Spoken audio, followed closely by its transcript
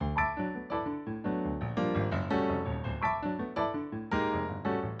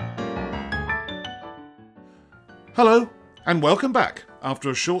Hello, and welcome back, after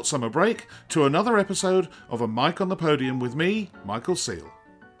a short summer break, to another episode of A Mic on the Podium with me, Michael Seal.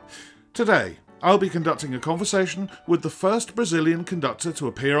 Today, I'll be conducting a conversation with the first Brazilian conductor to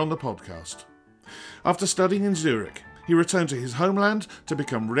appear on the podcast. After studying in Zurich, he returned to his homeland to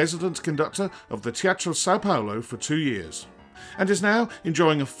become resident conductor of the Teatro São Paulo for 2 years, and is now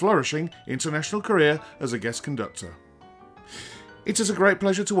enjoying a flourishing international career as a guest conductor. It is a great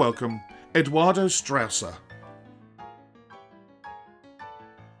pleasure to welcome Eduardo Strausser.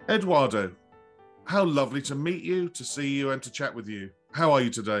 Eduardo, how lovely to meet you, to see you, and to chat with you. How are you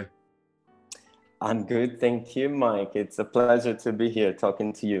today? I'm good, thank you, Mike. It's a pleasure to be here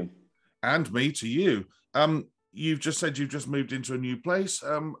talking to you. And me to you. You've just said you've just moved into a new place.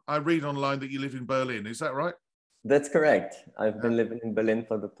 I read online that you live in Berlin. Is that right? That's correct. I've been living in Berlin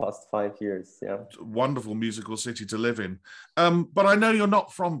for the past 5 years. Yeah. Wonderful musical city to live in. But I know you're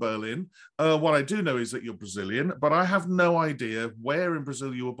not from Berlin. What I do know is that you're Brazilian, but I have no idea where in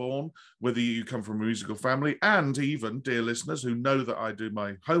Brazil you were born, whether you come from a musical family, and even, dear listeners who know that I do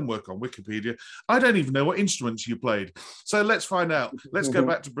my homework on Wikipedia, I don't even know what instruments you played. So let's find out. Let's go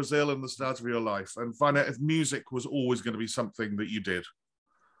back to Brazil and the start of your life and find out if music was always going to be something that you did.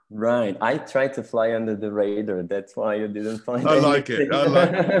 Right. I tried to fly under the radar. That's why you didn't find I like it. I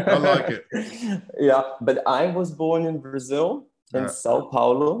like it. Yeah, but I was born in Brazil, in São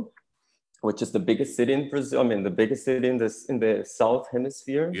Paulo, which is the biggest city in Brazil. I mean, the biggest city in the South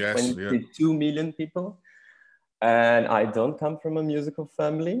Hemisphere. Yes, 22 million people. And I don't come from a musical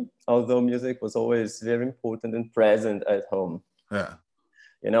family, although music was always very important and present at home. Yeah.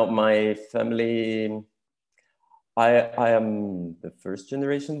 You know, my family... I am the first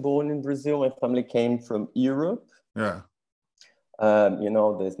generation born in Brazil. My family came from Europe. Yeah.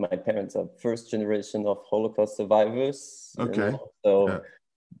 My parents are first generation of Holocaust survivors. Okay. So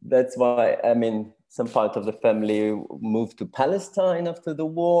that's why, some part of the family moved to Palestine after the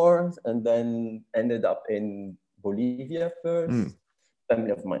war and then ended up in Bolivia first.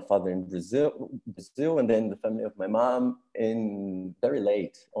 Family of my father in Brazil, and then the family of my mom in very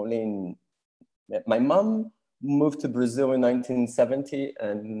late. My mom moved to Brazil in 1970,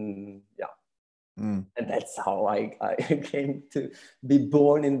 and and that's how I came to be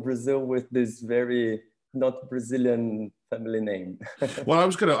born in Brazil with this very not Brazilian family name. Well, I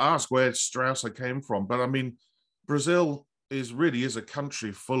was going to ask where Strausser came from, but I mean, Brazil really is a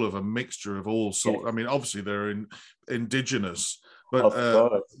country full of a mixture of all sorts. Yes. I mean, obviously they're indigenous, but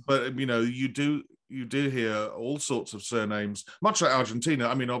you do hear all sorts of surnames, much like Argentina.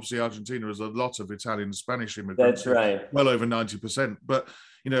 I mean, obviously Argentina has a lot of Italian and Spanish immigrants. That's right. Well over 90%. But,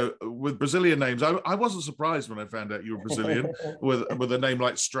 with Brazilian names, I wasn't surprised when I found out you were Brazilian with a name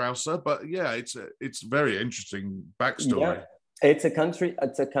like Strausser. But yeah, it's very interesting backstory. Yeah. It's a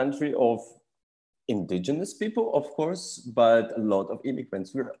country of indigenous people, of course, but a lot of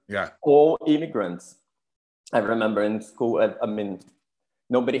immigrants. We're all immigrants. I remember in school,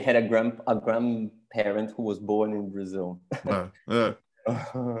 nobody had a grandparent who was born in Brazil. No.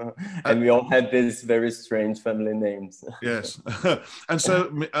 And we all had these very strange family names. Yes. And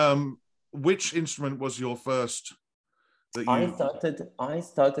so, which instrument was your first that you... I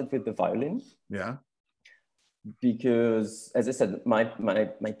started with the violin. Yeah. Because, as I said, my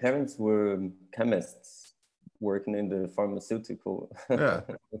parents were chemists working in the pharmaceutical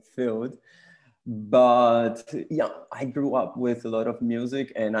field. But I grew up with a lot of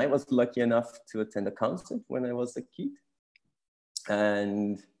music, and I was lucky enough to attend a concert when I was a kid.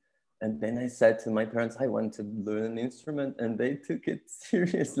 And then I said to my parents, I want to learn an instrument, and they took it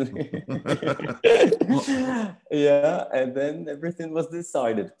seriously. And then everything was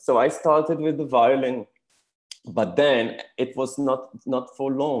decided. So I started with the violin, but then it was not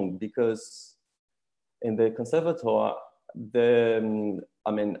for long, because in the conservatoire,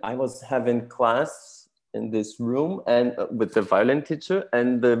 I was having class in this room and with the violin teacher,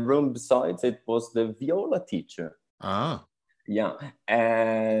 and the room besides it was the viola teacher. Yeah,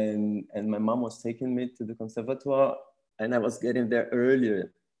 and my mom was taking me to the conservatoire, and I was getting there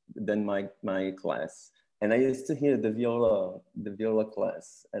earlier than my class, and I used to hear the viola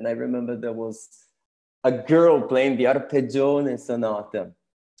class, and I remember there was a girl playing the Arpeggione Sonata.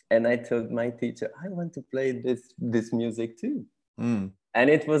 And I told my teacher, I want to play this music too. And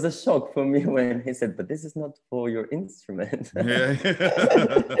it was a shock for me when he said, but this is not for your instrument.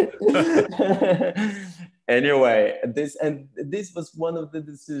 Anyway, this was one of the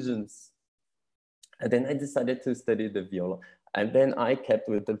decisions. And then I decided to study the viola. And then I kept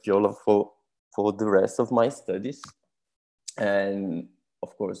with the viola for the rest of my studies. And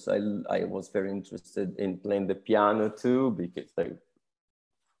of course, I was very interested in playing the piano too, because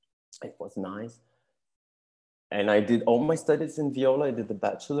it was nice. And I did all my studies in viola. I did the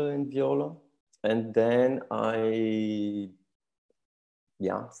bachelor in viola. And then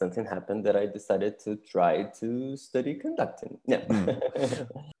something happened that I decided to try to study conducting. Yeah.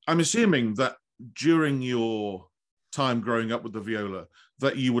 I'm assuming that during your time growing up with the viola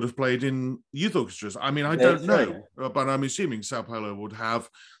that you would have played in youth orchestras. I mean, I don't know, but I'm assuming Sao Paulo would have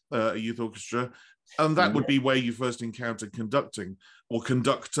a youth orchestra, and that would be where you first encountered conducting or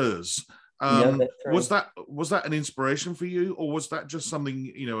conductors. Was that an inspiration for you, or was that just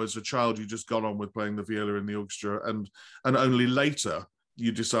something, as a child you just got on with playing the viola in the orchestra, and only later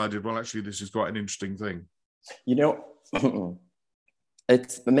you decided, well, actually this is quite an interesting thing?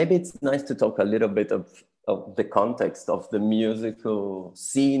 It's nice to talk a little bit of the context of the musical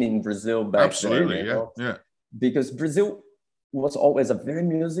scene in Brazil back then. Yeah. Because Brazil was always a very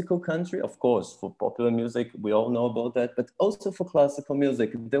musical country, of course, for popular music, we all know about that, but also for classical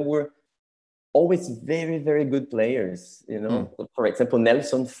music. There were always very, very good players, For example,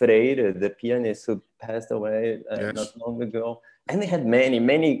 Nelson Freire, the pianist who passed away not long ago. And they had many,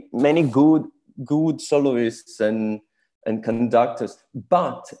 many, many good soloists and conductors,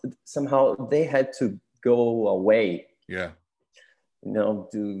 but somehow they had to go away. Yeah.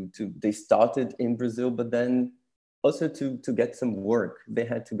 They started in Brazil, but then also to get some work, they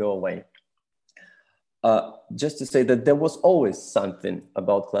had to go away. Just to say that there was always something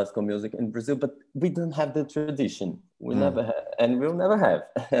about classical music in Brazil, but we don't have the tradition. We never have, and we'll never have.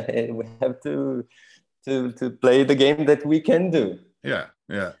 We have to play the game that we can do. Yeah.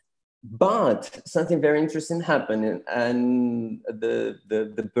 But something very interesting happened, and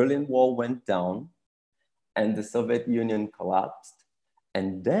the Berlin Wall went down, and the Soviet Union collapsed,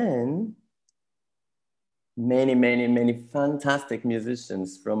 and then many, many, many fantastic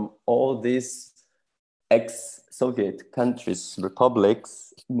musicians from all these ex-Soviet countries,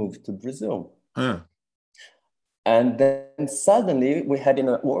 republics, moved to Brazil. And then suddenly we had in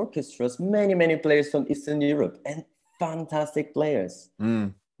our orchestras many, many players from Eastern Europe, and fantastic players.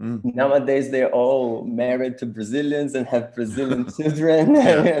 Nowadays, they're all married to Brazilians and have Brazilian children.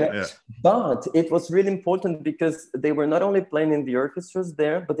 But it was really important because they were not only playing in the orchestras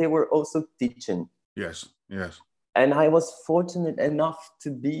there, but they were also teaching. Yes. And I was fortunate enough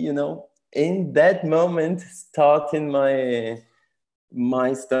to be, in that moment, starting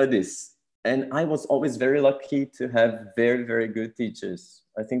my studies. And I was always very lucky to have very, very good teachers.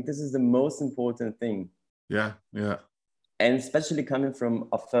 I think this is the most important thing. Yeah. And especially coming from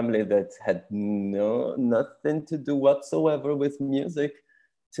a family that had nothing to do whatsoever with music,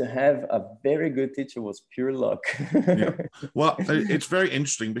 to have a very good teacher was pure luck. Yeah. Well, it's very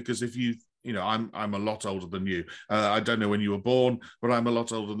interesting because if I'm a lot older than you. I don't know when you were born, but I'm a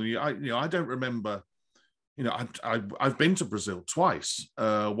lot older than you. I don't remember. I've been to Brazil twice.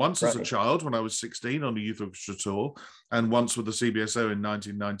 Once as a child when I was 16 on a youth orchestra tour, and once with the CBSO in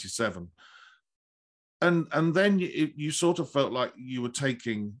 1997. And then you sort of felt like you were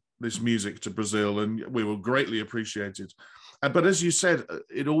taking this music to Brazil, and we were greatly appreciated. But as you said,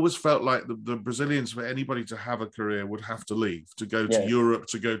 it always felt like the Brazilians, for anybody to have a career, would have to leave, to go to Europe,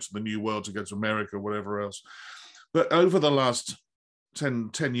 to go to the New World, to go to America, whatever else. But over the last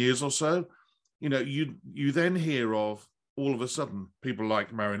 10 years or so, you then hear of, all of a sudden, people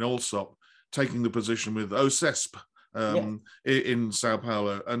like Marin Alsop taking the position with OCESP in Sao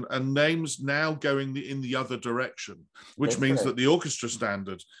Paulo, and names now going in the other direction, which means that the orchestra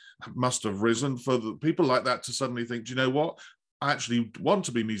standard must have risen for the people like that to suddenly think, do you know what? I actually want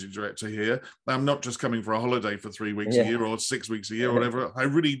to be music director here. I'm not just coming for a holiday for 3 weeks a year or 6 weeks a year or whatever.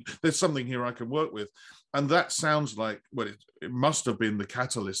 There's something here I can work with. And that sounds like, well, it must have been the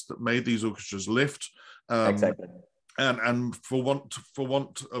catalyst that made these orchestras lift. Exactly. And for want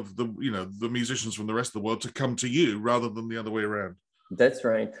of the musicians from the rest of the world to come to you rather than the other way around. That's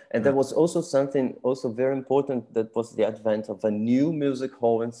right. And there was also something also very important, that was the advent of a new music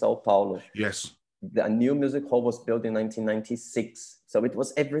hall in Sao Paulo. Yes. A new music hall was built in 1996. So it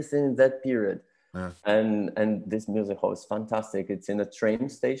was everything in that period. Yeah. And this music hall is fantastic. It's in a train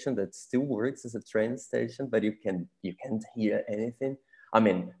station that still works as a train station, but you can't hear anything. I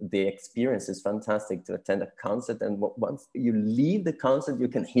mean, the experience is fantastic to attend a concert, and once you leave the concert, you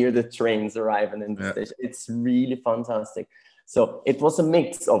can hear the trains arriving in the station. It's really fantastic. So it was a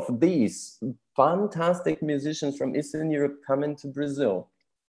mix of these fantastic musicians from Eastern Europe coming to Brazil,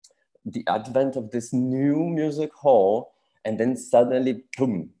 the advent of this new music hall, and then suddenly,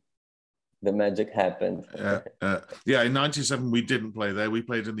 boom, the magic happened. In 97 we didn't play there. We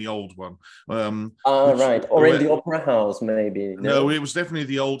played in the old one. Right. Or in the opera house, maybe. No, it was definitely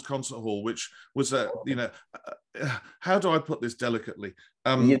the old concert hall, which was how do I put this delicately?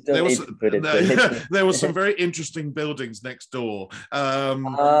 You don't need to put it delicately. There were some very interesting buildings next door.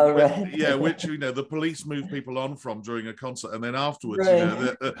 Right. Yeah, which the police move people on from during a concert, and then afterwards,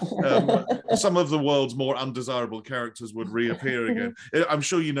 Right. some of the world's more undesirable characters would reappear again. I'm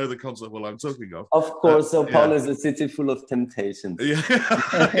sure you know the concert hall I'm talking of. Of course, Sao Paulo is a city full of temptations. Yeah,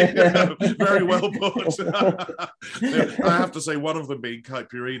 very well put. I have to say, one of them being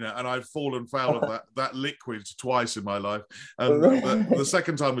caipirinha, and I've fallen foul of that liquid twice in my life. And the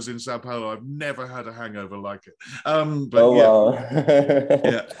second time was in Sao Paulo. I've never had a hangover like it. Wow.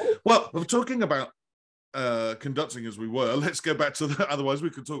 Yeah. Well, talking about conducting as we were, let's go back to that. Otherwise, we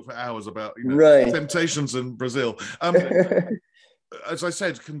could talk for hours about temptations in Brazil. As I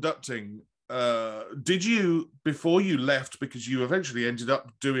said, conducting. Did you, before you left, because you eventually ended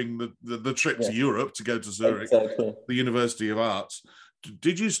up doing the trip to Europe to go to Zurich, the University of Arts,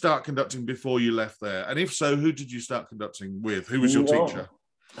 did you start conducting before you left there? And if so, who did you start conducting with? Who was your teacher?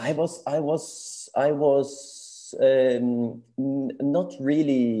 I was not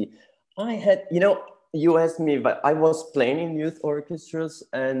really. I had, you asked me, but I was playing in youth orchestras,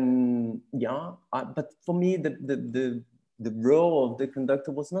 and but for me, the role of the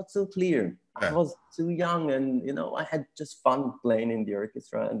conductor was not so clear. Yeah. I was too young, and I had just fun playing in the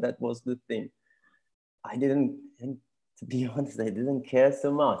orchestra, and that was the thing. To be honest, I didn't care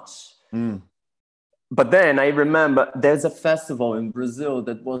so much. But then I remember there's a festival in Brazil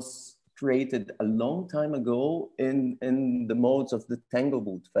that was created a long time ago in the modes of the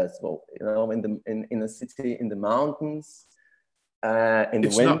Tanglewood Festival, in a city in the mountains, in the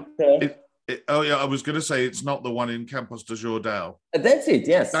winter. I was going to say it's not the one in Campos de Jordão. That's it,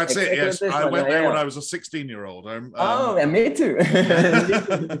 yes. That's it, yes. I went there when I was a 16-year-old. And me too.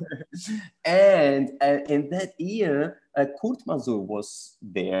 And in that year, Kurt Masur was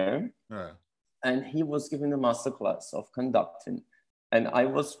there, and he was giving a masterclass of conducting. And I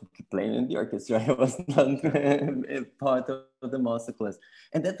was playing in the orchestra. I was not part of the masterclass.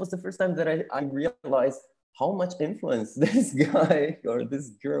 And that was the first time that I realized how much influence this guy or this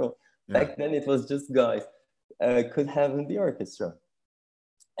girl, back then it was just guys, could have in the orchestra.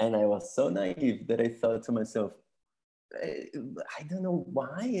 And I was so naive that I thought to myself, I don't know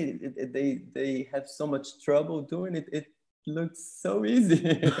why they have so much trouble doing it. It looks so easy.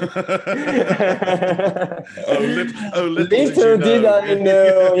 Little did I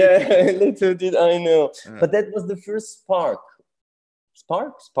know. Yeah, little did I know. But that was the first sparkle.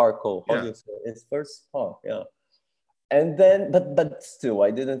 How do you say? It's first spark. Yeah. And then, but still,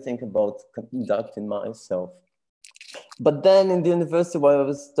 I didn't think about conducting myself. But then in the university, while I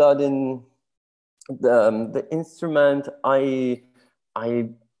was studying the instrument, I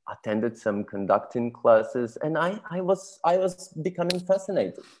attended some conducting classes, and I was becoming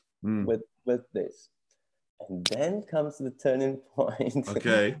fascinated with this. And then comes the turning point.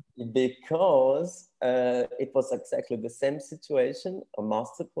 Okay. Because it was exactly the same situation, a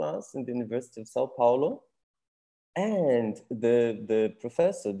master class in the University of Sao Paulo. And the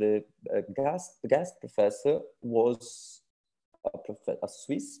professor, the guest professor was a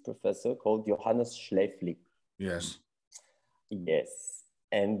Swiss professor called Johannes Schläfli. Yes. Yes.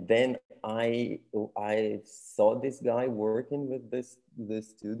 And then I saw this guy working with the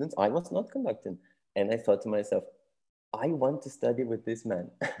students. I was not conducting. And I thought to myself, I want to study with this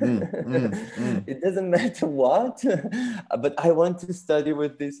man. It doesn't matter what, but I want to study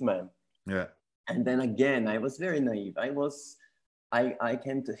with this man. Yeah. And then again, I was very naive. I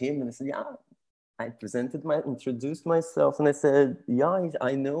came to him and I said, I introduced myself, and I said,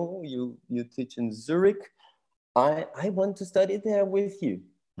 I know you teach in Zurich. I want to study there with you.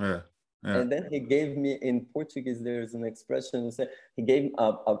 Yeah. Yeah. And then he gave me, in Portuguese, there's an expression, he gave me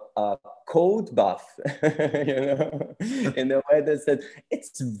a cold bath, in a way that said,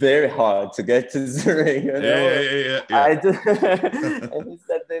 it's very hard to get to Zurich, Yeah. And he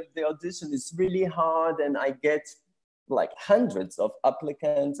said that the audition is really hard, and I get like hundreds of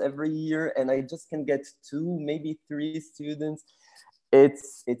applicants every year, and I just can get 2, maybe 3 students.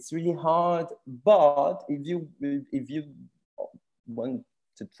 It's really hard, but if you want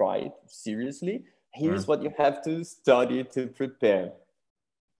to try it seriously, here's what you have to study to prepare.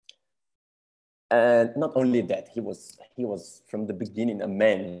 And not only that, he was from the beginning a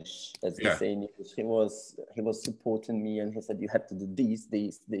mensch, as we say in English. He was supporting me, and he said, you have to do this.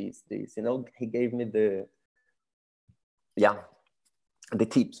 He gave me the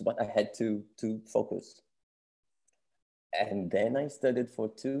tips, what I had to focus. And then I studied for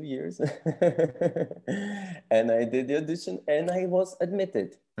 2 years, and I did the audition, and I was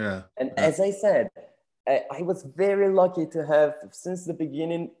admitted. Yeah. And as I said, I was very lucky to have, since the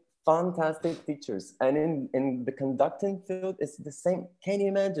beginning, fantastic teachers. And in the conducting field, it's the same. Can you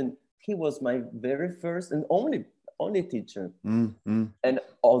imagine? He was my very first and only teacher. And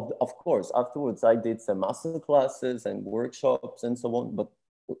of course, afterwards, I did some master classes and workshops and so on. But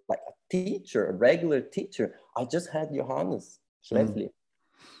like a teacher, a regular teacher, I just had Johannes Schleffli.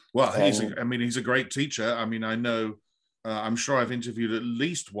 Well, he's a great teacher. I mean, I know, I'm sure I've interviewed at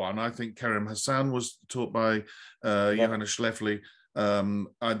least one. I think Karim Hassan was taught by Johannes Schleffli.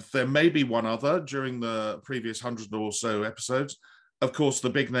 There may be one other during the previous 100 or so episodes. Of course, the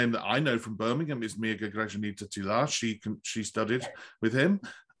big name that I know from Birmingham is Mirga Grajanita Tilar. She studied with him.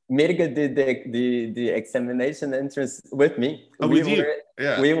 Mirga did the examination entrance with me. With you?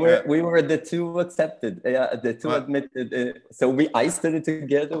 We were the two accepted. Yeah, the two admitted. So I studied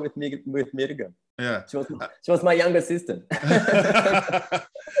together with Mirga. Yeah, she was my younger sister.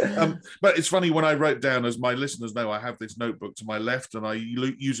 But it's funny, when I wrote down, as my listeners know, I have this notebook to my left, and I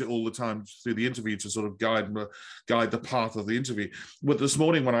use it all the time through the interview to sort of guide the path of the interview. But this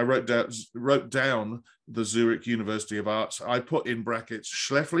morning, when I wrote down the Zurich University of Arts, I put in brackets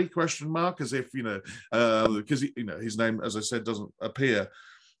Schleffli ? As if because his name, as I said, doesn't appear.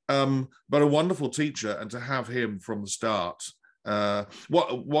 But a wonderful teacher, and to have him from the start.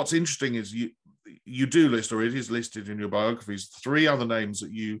 What's interesting is you do list, or it is listed in your biographies, 3 other names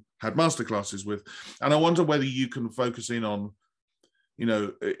that you had masterclasses with. And I wonder whether you can focus in on,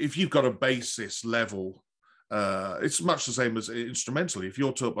 if you've got a basis level, it's much the same as instrumentally. If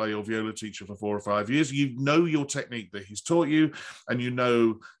you're taught by your viola teacher for 4 or 5 years, you know your technique that he's taught you, and you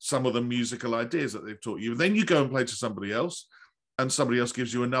know some of the musical ideas that they've taught you. And then you go and play to somebody else, and somebody else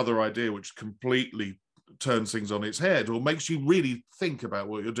gives you another idea which completely turns things on its head, or makes you really think about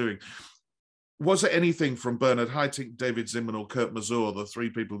what you're doing. Was there anything from Bernhard Haitink, David Zimmern, or Kurt Masur, the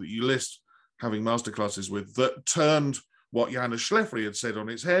 3 people that you list having masterclasses with, that turned what Johannes Schleffli had said on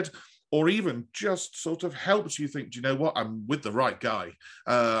its head, or even just sort of helped you think, do you know what, I'm with the right guy,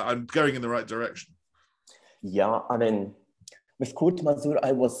 I'm going in the right direction? Yeah, I mean, with Kurt Masur,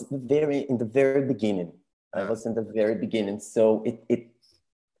 I was in the very beginning. I was in the very beginning, so it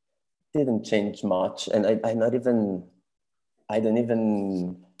didn't change much, and I don't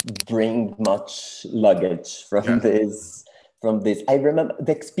even bring much luggage from this. I remember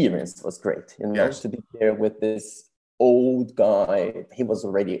the experience was great, to be there with this old guy. He was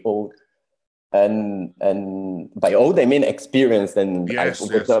already old, and by old I mean experienced, and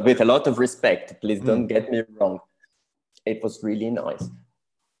with a lot of respect. Please don't get me wrong. It was really nice.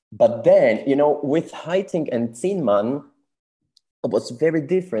 But then, with Haitink and Zimmern, it was very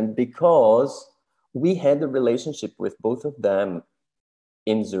different, because we had a relationship with both of them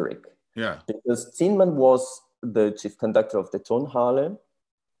in Zurich. Yeah. Because Zimmern was the chief conductor of the Tonhalle,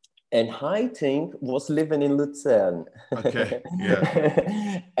 and Haitink was living in Lucerne. Okay.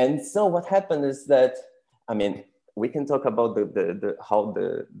 Yeah. And so what happened is that, I mean, we can talk about how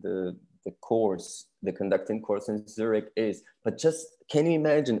the course, the conducting course in Zurich is, but just can you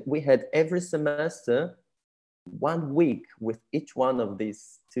imagine, we had every semester 1 week with each one of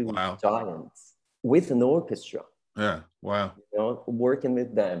these 2 giants, with an orchestra. Yeah, wow. Working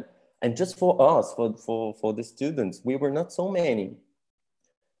with them. And just for us, for the students, we were not so many.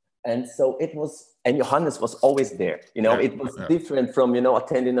 And so it was, and Johannes was always there. It was different from,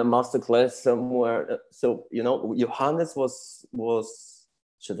 attending a masterclass somewhere. So, Johannes was,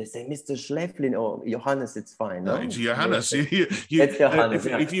 should I say Mr. Schleffli or Johannes? It's fine. No, it's Johannes. It's Johannes.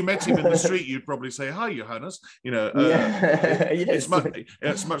 If you met him in the street, you'd probably say, "Hi, Johannes." It's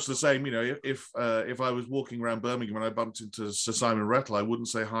much the same. If I was walking around Birmingham and I bumped into Sir Simon Rattle, I wouldn't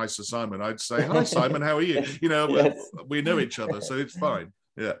say, "Hi, Sir Simon." I'd say, "Hi, Simon. How are you?" We know each other, so it's fine.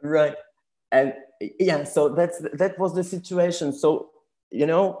 Yeah. Right. And so that was the situation. So,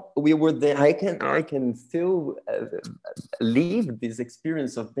 we were there. I can still leave this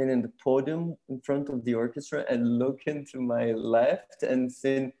experience of being in the podium in front of the orchestra and looking to my left and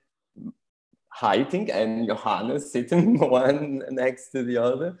seeing Haitink and Johannes sitting one next to the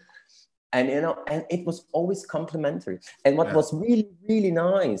other. And, and it was always complimentary. And what was really, really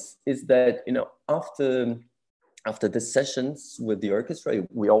nice is that, after the sessions with the orchestra,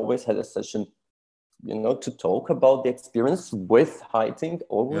 we always had a session, to talk about the experience with Haitink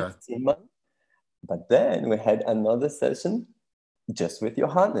or with Zimmern. But then we had another session just with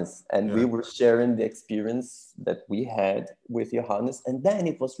Johannes, and we were sharing the experience that we had with Johannes. And then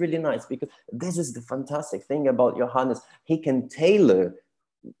it was really nice, because this is the fantastic thing about Johannes. He can tailor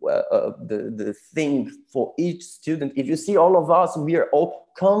the thing for each student. If you see all of us, we are all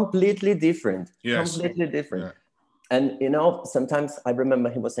completely different. Completely different. Yeah. And, sometimes I remember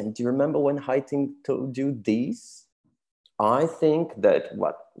he was saying, "Do you remember when Haitink told you this?" I think that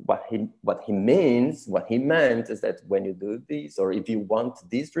what he meant is that when you do this, or if you want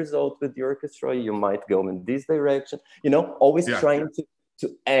this result with the orchestra, you might go in this direction. Always trying to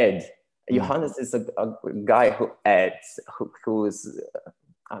add. Johannes is a guy who adds, who is,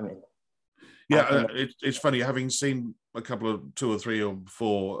 it's funny, having seen a couple of 2 or 3 or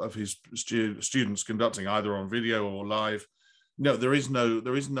 4 of his students conducting either on video or live. There is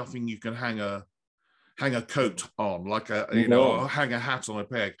nothing you can hang a coat on, like or hang a hat on a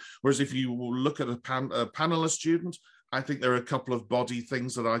peg. Whereas if you look at a Panela student, I think there are a couple of body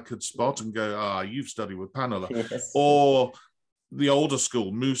things that I could spot and go, you've studied with Panela. Yes. Or the older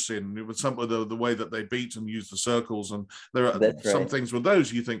school, Musin, with some of the way that they beat and use the circles, and there are some things with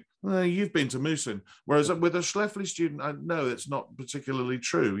those you think, you've been to Musin. Whereas with a Schleffli student, I know it's not particularly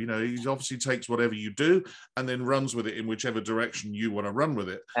true. He obviously takes whatever you do and then runs with it in whichever direction you want to run with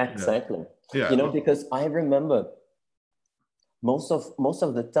it. Exactly. Yeah. Because I remember most of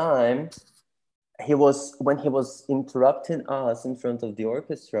the time when he was interrupting us in front of the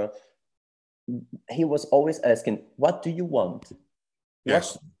orchestra, he was always asking, what do you want?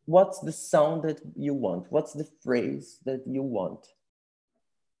 Yes. What's the sound that you want? What's the phrase that you want?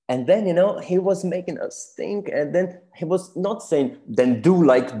 And then, he was making us think, and then he was not saying, then do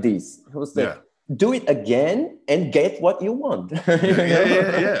like this. He was saying, do it again and get what you want.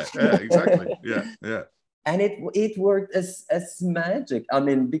 Yeah, exactly. Yeah. And it worked as magic.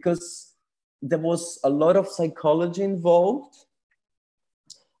 Because there was a lot of psychology involved.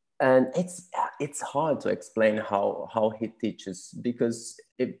 And it's hard to explain how he teaches, because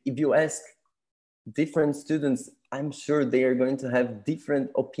if you ask different students, I'm sure they are going to have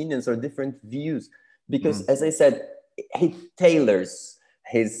different opinions or different views, because as I said, he tailors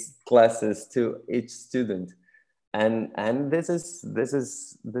his classes to each student, and this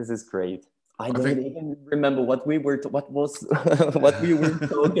is great. I don't even remember what we were talking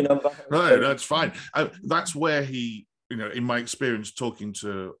about. No, that's fine. That's where he, in my experience talking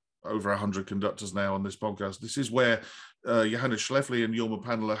to over 100 conductors now on this podcast, this is where Johannes Schleffli and Jorma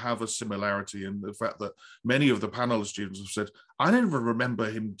Panela have a similarity in the fact that many of the Panela students have said, I don't even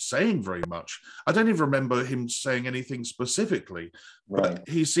remember him saying very much. I don't even remember him saying anything specifically, but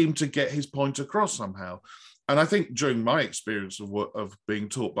he seemed to get his point across somehow. And I think during my experience of being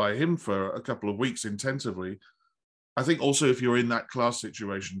taught by him for a couple of weeks intensively, I think also if you're in that class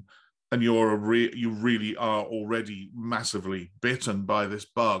situation, and you really are already massively bitten by this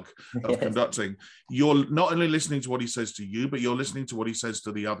bug of conducting, you're not only listening to what he says to you, but you're listening to what he says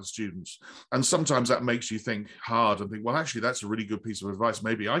to the other students. And sometimes that makes you think hard and think, well, actually, that's a really good piece of advice.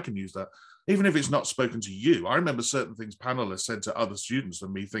 Maybe I can use that, even if it's not spoken to you. I remember certain things panelists said to other students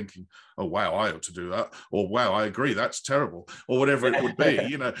and me thinking, oh, wow, I ought to do that. Or, wow, I agree, that's terrible. Or whatever it would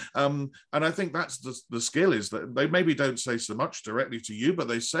be, And I think that's the skill, is that they maybe don't say so much directly to you, but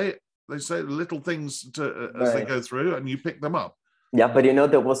they say little things as they go through, and you pick them up. Yeah, but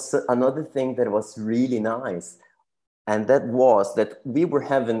there was another thing that was really nice, and that was that we were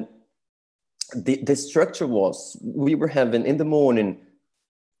having the structure was we were having in the morning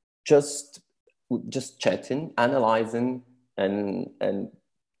just chatting, analyzing, and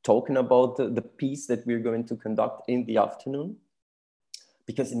talking about the piece that we're going to conduct in the afternoon.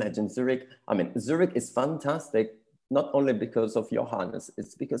 Because imagine Zurich is fantastic, not only because of Johannes,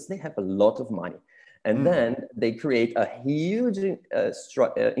 it's because they have a lot of money. And then they create a huge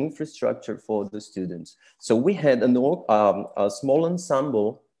infrastructure for the students. So we had a small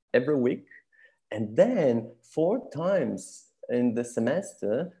ensemble every week. And then 4 times in the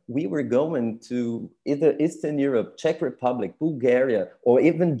semester, we were going to either Eastern Europe, Czech Republic, Bulgaria, or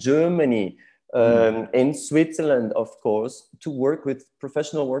even Germany, in Switzerland, of course, to work with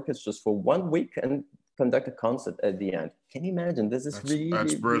professional orchestras for 1 week and conduct a concert at the end. Can you imagine? That's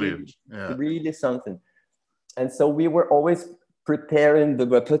brilliant. Really something. And so we were always preparing the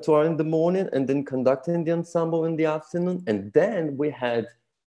repertoire in the morning and then conducting the ensemble in the afternoon. And then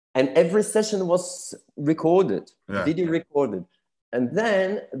and every session was recorded, video recorded. And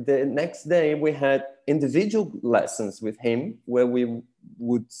then the next day we had individual lessons with him where we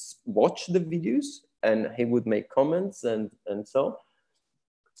would watch the videos and he would make comments and so.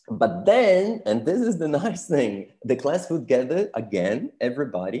 But then, and this is the nice thing, the class would gather again,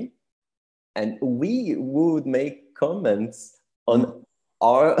 everybody, and we would make comments on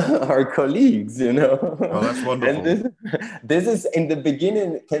our colleagues, Oh, that's wonderful. And this is, in the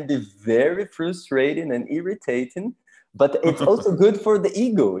beginning, can be very frustrating and irritating, but it's also good for the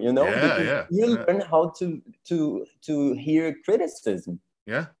ego, because you learn how to hear criticism.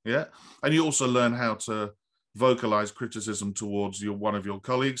 Yeah. And you also learn how to vocalize criticism towards one of your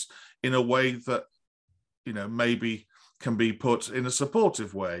colleagues in a way that maybe can be put in a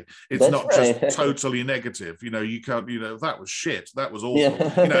supportive way. It's That's not right. just totally negative. You can't, that was shit. That was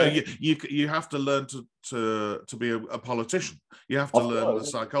awful. Yeah. You have to learn to be a politician. You have to learn the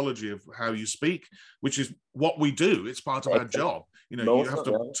psychology of how you speak, which is what we do. It's part of our job. You have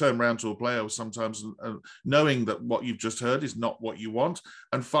to turn around to a player sometimes knowing that what you've just heard is not what you want,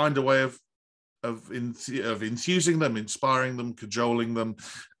 and find a way of enthusing them, inspiring them, cajoling them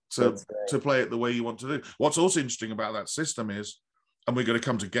to play it the way you want to do. What's also interesting about that system is, and we're going to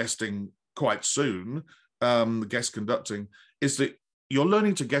come to guesting quite soon, guest conducting, is that you're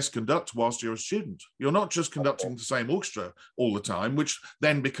learning to guest conduct whilst you're a student. You're not just conducting the same orchestra all the time, which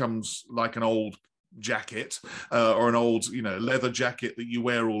then becomes like an old jacket or an old leather jacket that you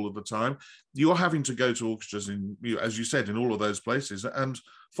wear all of the time. You're having to go to orchestras as you said, in all of those places, and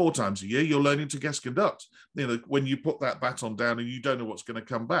 4 times a year you're learning to guest conduct, when you put that baton down and you don't know what's going to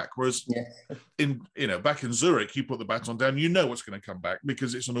come back, whereas back in Zurich, you put the baton down, you know what's going to come back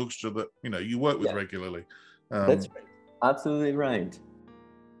because it's an orchestra that you work with regularly. That's right. Absolutely right.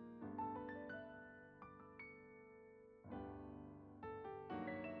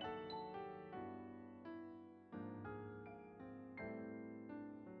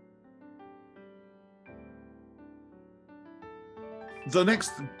 The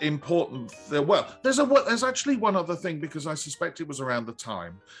next important there's actually one other thing, because I suspect it was around the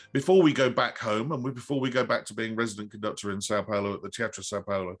time before we go back home and before we go back to being resident conductor in Sao Paulo at the Teatro Sao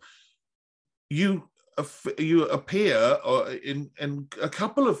Paulo. You appear in a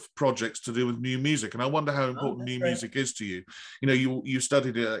couple of projects to do with new music, and I wonder how important new music is to you. You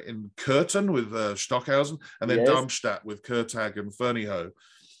studied in Curtin with Stockhausen, and then Darmstadt with Kurtag and Ferniho.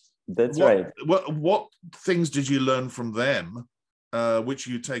 That's right. What things did you learn from them, which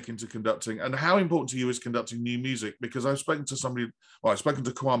you take into conducting, and how important to you is conducting new music? Because I've spoken to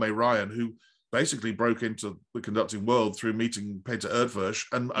Kwame Ryan, who basically broke into the conducting world through meeting Peter Erdfirsch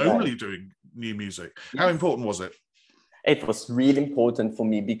and only doing new music. How important was it? It was really important for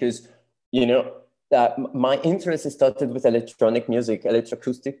me because, my interest started with electronic music,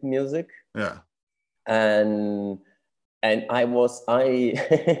 electroacoustic music. Yeah. And I was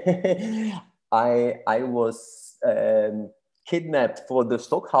kidnapped for the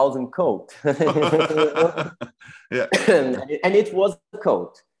Stockhausen Code. Yeah. And it was a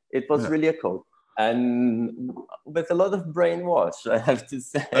code. It was really a code. And with a lot of brainwash, I have to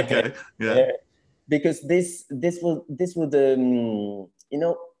say. Okay. Yeah. Because this would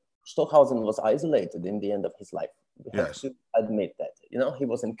Stockhausen was isolated in the end of his life. We have to admit that. He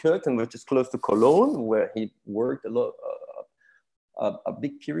was in Curtin, which is close to Cologne, where he worked a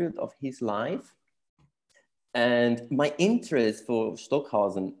big period of his life. And my interest for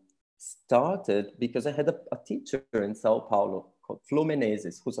Stockhausen started because I had a teacher in Sao Paulo called Flo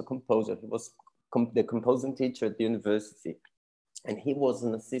Menezes, who's a composer. He was the composing teacher at the university. And he was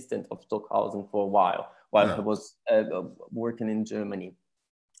an assistant of Stockhausen for a while he was working in Germany.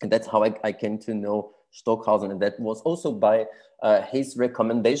 And that's how I came to know Stockhausen. And that was also by his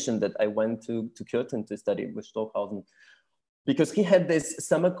recommendation that I went to Curtin to study with Stockhausen, because he had these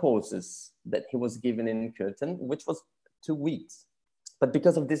summer courses that he was given in Curtin, which was 2 weeks. But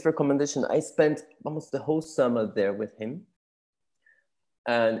because of this recommendation, I spent almost the whole summer there with him.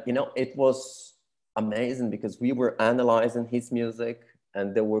 And, it was amazing because we were analyzing his music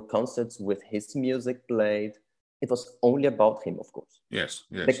and there were concerts with his music played. It was only about him, of course. Yes.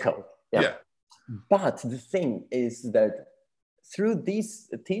 The code. Yeah. But the thing is that through this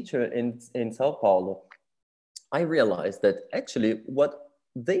teacher in Sao Paulo, I realized that actually what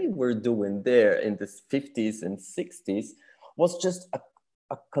they were doing there in the 50s and 60s was just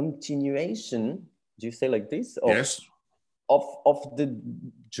a continuation, do you say like this? Yes. Of the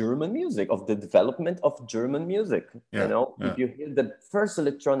German music, of the development of German music. If you hear the first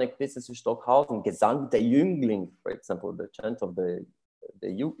electronic pieces of Stockhausen, Gesang der Jüngling, for example, the chant of the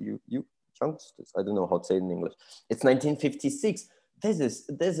youngsters, I don't know how to say it in English. It's 1956.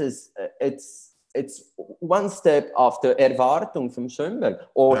 It's one step after Erwartung from Schoenberg,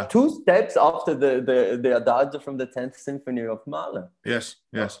 or 2 steps after the Adagio from the 10th Symphony of Mahler. Yes.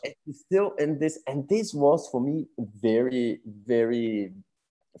 It's still in this, and this was for me very, very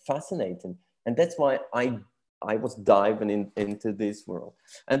fascinating, and that's why I was diving into this world.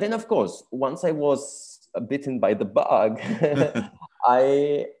 And then, of course, once I was bitten by the bug,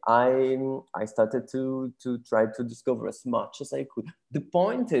 I started to try to discover as much as I could. The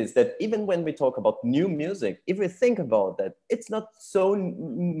point is that even when we talk about new music, if we think about that, it's not so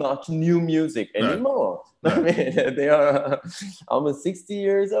much new music anymore. No. I mean, they are almost 60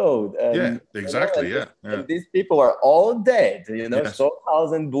 years old. And, exactly. And these people are all dead.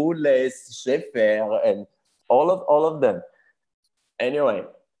 Stockhausen, Boulez, Schaeffer, and all of them. Anyway,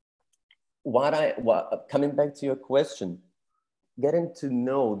 coming back to your question, getting to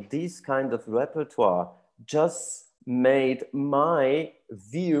know this kind of repertoire just made my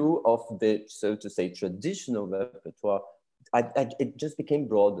view of the, so to say, traditional repertoire, it just became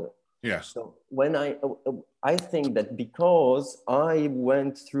broader. Yes. So when I think that because I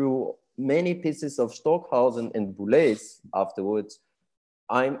went through many pieces of Stockhausen and Boulez afterwards,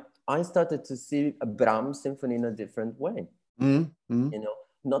 I started to see a Brahms symphony in a different way. Mm-hmm. You know,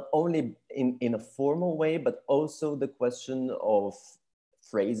 not only in a formal way, but also the question of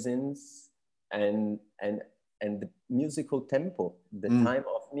phrasings and the musical tempo, the time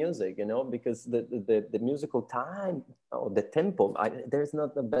of music, you know, because the musical time or the tempo, there's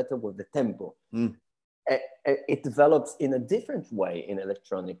not a better word, the tempo. It develops in a different way in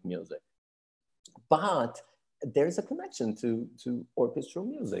electronic music. But there's a connection to orchestral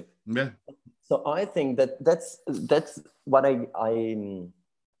music. Yeah. So I think that's what I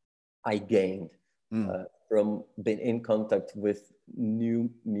gained from being in contact with new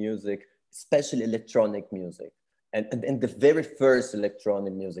music, especially electronic music. And the very first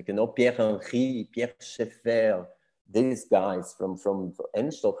electronic music, you know, Pierre Henry, Pierre Schaeffer, these guys from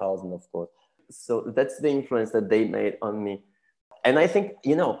Stockhausen, of course. So that's the influence that they made on me. And I think,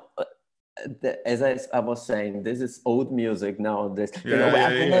 you know, as I was saying, this is old music now.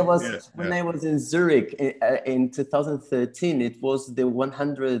 When I was in Zurich in 2013, it was the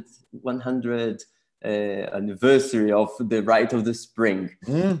 100th anniversary of the Rite of the Spring.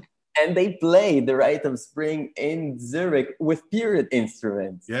 And they played the Rite of Spring in Zurich with period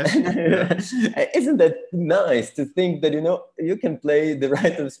instruments. Yes. Isn't that nice to think that, you know, you can play the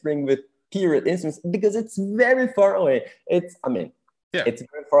Rite of Spring with period instruments, because it's very far away. It's very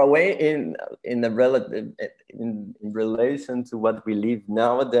far away in relation to what we live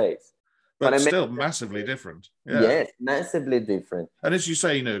nowadays. But still massively different. Yeah. Yes, massively different. And as you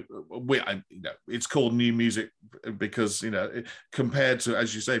say, you know, it's called new music because, you know, compared to,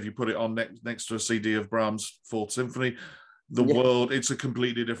 as you say, if you put it on next to a CD of Brahms' Fourth Symphony, world, it's a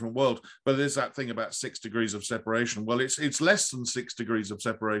completely different world. But there's that thing about 6 degrees of separation. Well, it's less than 6 degrees of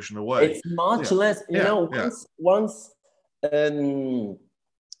separation away. It's much less. You know, once I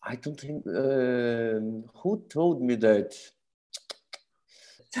don't think who told me that.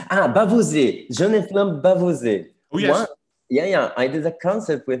 Bavouzet, Jean-Eflamme Bavouzet. Oh, yes. I did a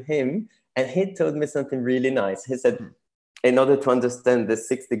concert with him, and he told me something really nice. He said, in order to understand the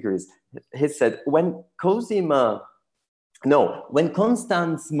 6 degrees, he said, when Constance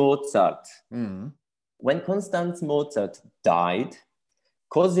Mozart died,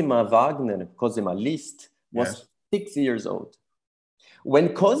 Cosima Liszt was 6 years old.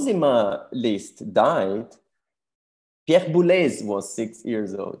 When Cosima Liszt died, Pierre Boulez was 6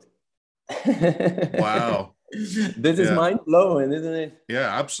 years old. Wow. This is mind-blowing, isn't it?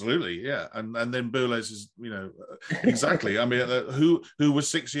 Yeah, absolutely. Yeah. And then Boulez is, you know, exactly. I mean, who was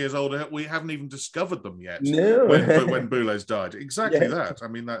 6 years older? We haven't even discovered them yet. No. when Boulez died. Exactly that. I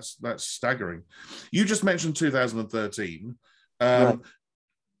mean, that's staggering. You just mentioned 2013. Right.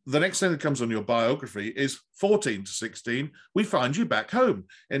 The next thing that comes on your biography is 14 to 16. We find you back home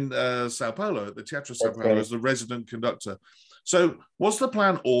in Sao Paulo at the Teatro Sao Paulo as the resident conductor. So was the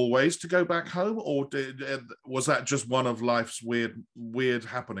plan always to go back home, or was that just one of life's weird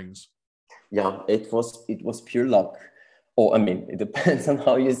happenings? Yeah, it was pure luck. Or, I mean, it depends on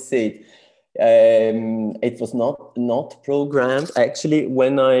how you see it. It was not programmed. Actually,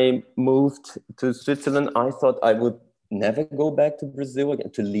 when I moved to Switzerland, I thought I would never go back to Brazil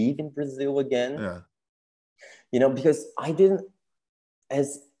again, to live in Brazil again. Yeah. You know, because I didn't,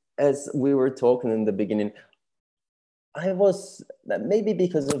 as we were talking in the beginning, I was, maybe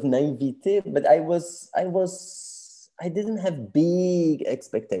because of naivete, but I didn't have big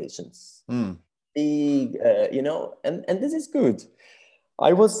expectations. Big, you know, and this is good.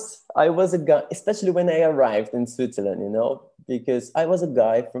 I was a guy, especially when I arrived in Switzerland, you know, because I was a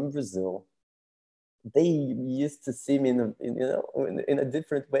guy from Brazil. They used to see me in a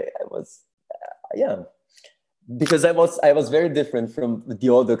different way. I was, because I was very different from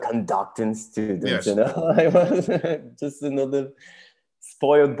the other conducting students. You know, I was just another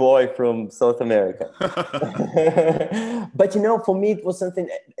spoiled boy from South America. But you know, for me, it was something.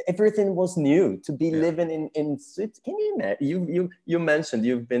 Everything was new to be living in Switzerland. Can you imagine? You mentioned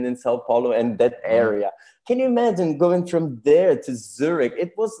you've been in Sao Paulo and that area. Can you imagine going from there to Zurich?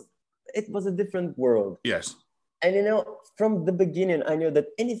 It was a different world. Yes. And, you know, from the beginning, I knew that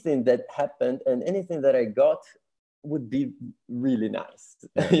anything that happened and anything that I got would be really nice,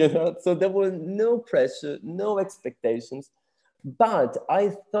 you know? So there was no pressure, no expectations. But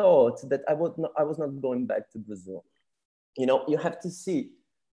I thought that I was not going back to Brazil. You know, you have to see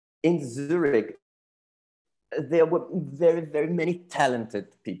in Zurich, there were very, very many talented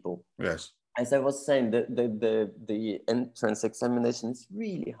people. Yes. As I was saying, the entrance examination is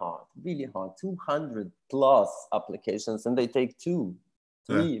really hard, really hard. 200 plus applications, and they take 2,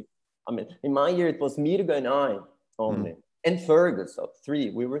 3. Yeah. I mean, in my year, it was Mirga and I only, and Fergus, so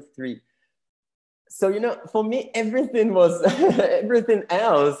 3. We were 3. So, you know, for me, everything was, everything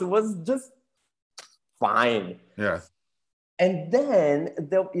else was just fine. Yeah. And then,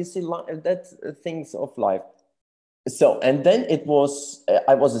 you see, that's things of life. So, and then it was,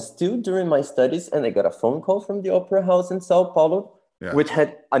 I was still during my studies, and I got a phone call from the Opera House in Sao Paulo, which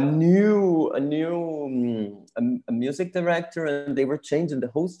had a music director, and they were changing the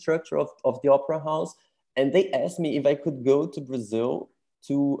whole structure of the Opera House. And they asked me if I could go to Brazil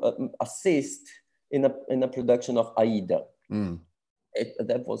to assist in a production of Aida.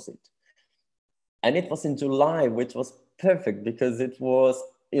 That was it. And it was in July, which was perfect because it was,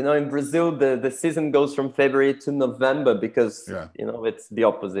 you know, in Brazil, the season goes from February to November because, you know, it's the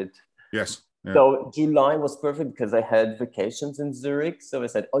opposite. Yes. Yeah. So July was perfect because I had vacations in Zurich. So I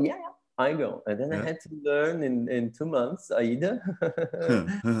said, oh, yeah, I go. And then I had to learn in 2 months, Aida.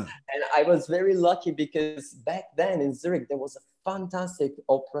 And I was very lucky because back then in Zurich, there was a fantastic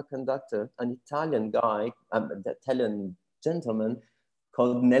opera conductor, an Italian guy, an Italian gentleman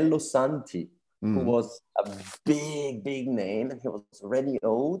called Nello Santi, who was a big, big name, and he was already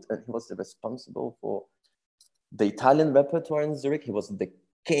old, and he was responsible for the Italian repertoire in Zurich. He was the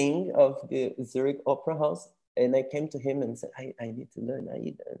king of the Zurich Opera House. And I came to him and said, I need to learn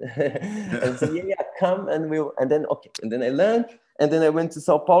Aida. And said, yeah, come. And then I learned. And then I went to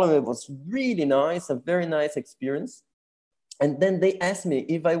Sao Paulo, and it was really nice, a very nice experience. And then they asked me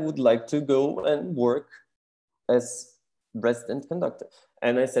if I would like to go and work as resident conductor.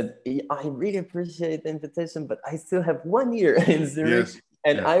 And I said, I really appreciate the invitation, but I still have 1 year in Zurich,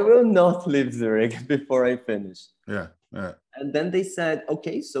 I will not leave Zurich before I finish. Yeah. And then they said,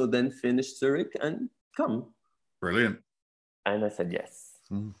 okay, so then finish Zurich and come. Brilliant. And I said, yes.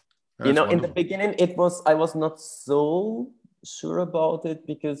 You know, wonderful. In the beginning, I was not so sure about it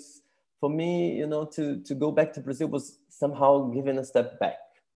because for me, you know, to go back to Brazil was somehow giving a step back.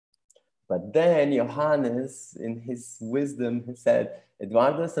 But then Johannes, in his wisdom, he said,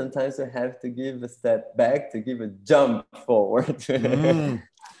 Eduardo, sometimes you have to give a step back to give a jump forward. And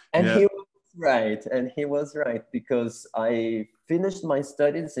he was right. And he was right because I finished my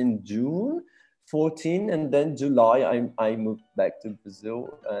studies in June 14, and then July, I moved back to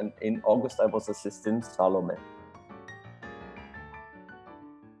Brazil. And in August, I was assisting Salome.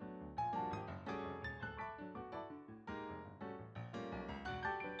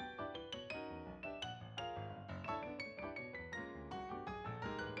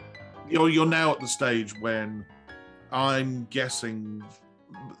 You're now at the stage when I'm guessing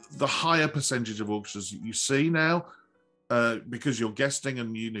the higher percentage of orchestras you see now, because you're guesting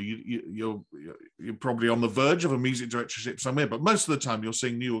and you're probably on the verge of a music directorship somewhere, but most of the time you're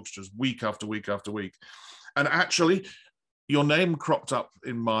seeing new orchestras week after week after week. And actually, your name cropped up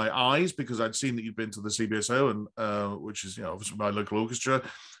in my eyes because I'd seen that you'd been to the CBSO, and which is obviously my local orchestra,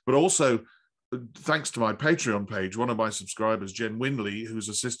 but also thanks to my Patreon page, one of my subscribers, Jen Winley, who's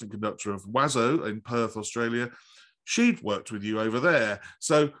assistant conductor of WAZO in Perth, Australia, she'd worked with you over there.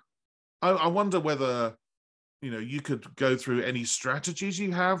 So I wonder whether, you could go through any strategies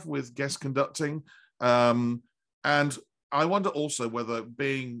you have with guest conducting. And I wonder also whether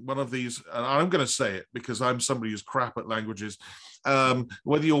being one of these, and I'm going to say it because I'm somebody who's crap at languages,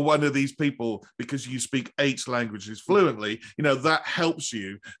 whether you're one of these people because you speak 8 languages fluently, that helps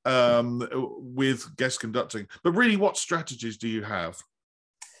you with guest conducting. But really, what strategies do you have?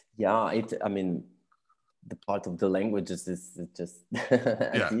 Yeah, the part of the languages is just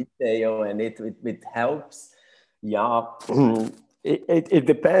a detail, and it helps. Yeah. It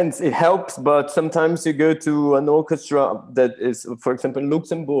depends. It helps, but sometimes you go to an orchestra that is, for example, in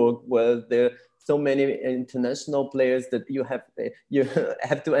Luxembourg, where there are so many international players that you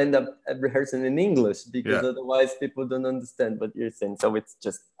have to end up rehearsing in English because otherwise people don't understand what you're saying. So it's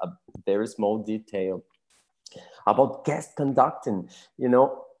just a very small detail. About guest conducting,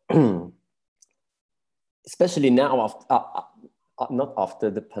 especially now not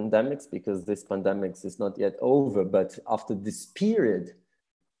after the pandemics, because this pandemics is not yet over, but after this period,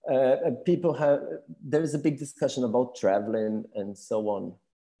 there's a big discussion about traveling and so on.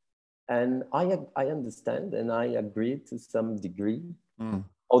 And I understand and I agree to some degree,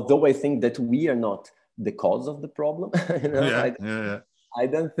 although I think that we are not the cause of the problem. I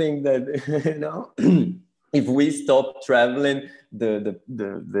don't think that, if we stop traveling,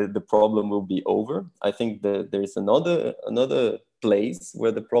 the problem will be over. I think there's another place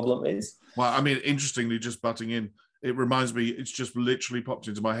where the problem is. Well, I mean, interestingly, just butting in, it reminds me, it's just literally popped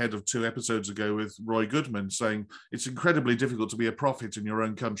into my head of 2 episodes ago with Roy Goodman saying it's incredibly difficult to be a prophet in your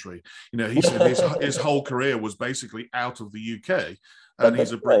own country. You know, he said his whole career was basically out of the UK, and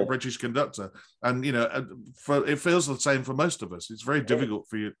he's a British conductor. And, you know, it feels the same for most of us. It's very difficult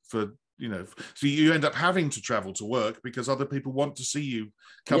for you, so you end up having to travel to work because other people want to see you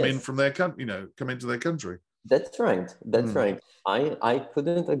come in from their country, come into their country. That's right. That's right. I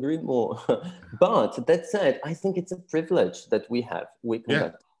couldn't agree more. But that said, I think it's a privilege that we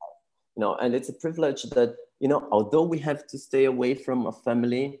conduct, and it's a privilege that, although we have to stay away from our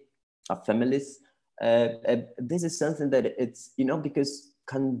families, this is something that it's, because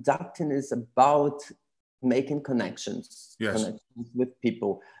conducting is about making connections with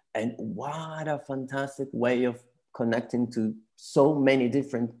people. And what a fantastic way of connecting to so many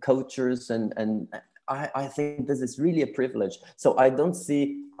different cultures. And I think this is really a privilege. So I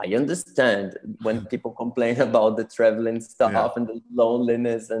understand when people complain about the traveling stuff and the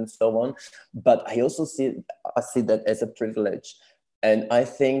loneliness and so on, but I also see that as a privilege. And I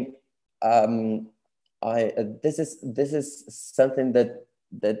think this is something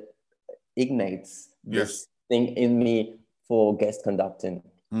that ignites this thing in me for guest conducting.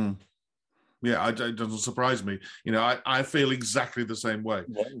 Yeah, it doesn't surprise me. I feel exactly the same way.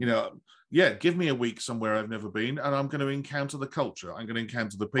 Give me a week somewhere I've never been, and I'm going to encounter the culture. I'm going to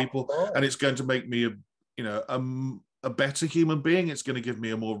encounter the people, and it's going to make me a better human being. It's going to give me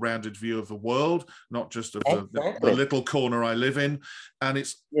a more rounded view of the world, not just of the little corner I live in. And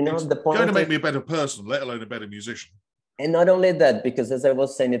it's going to make me a better person, let alone a better musician. And not only that, because as I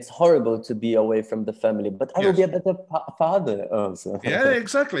was saying, it's horrible to be away from the family, but I will be a better father also. Yeah,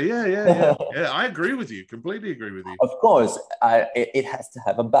 exactly. Yeah. I agree with you. Completely agree with you. Of course, it has to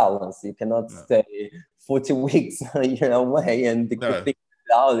have a balance. You cannot stay 40 weeks away and think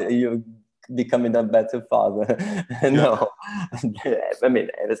you're becoming a better father. No, I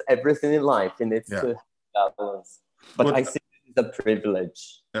mean, it's everything in life, and it's to have balance. But I see it as a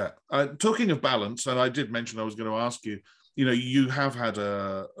privilege. Yeah. Talking of balance, and I did mention I was going to ask you, you have had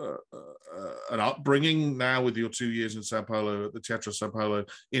an upbringing now with your 2 years in Sao Paulo, at the Teatro Sao Paulo,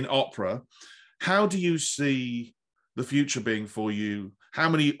 in opera. How do you see the future being for you? How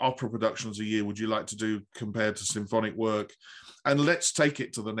many opera productions a year would you like to do compared to symphonic work? And let's take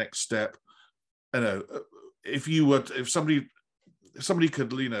it to the next step. If somebody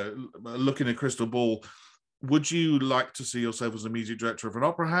could, look in a crystal ball, would you like to see yourself as a music director of an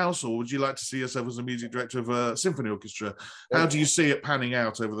opera house, or would you like to see yourself as a music director of a symphony orchestra? How do you see it panning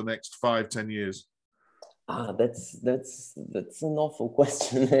out over the next 5-10 years? That's an awful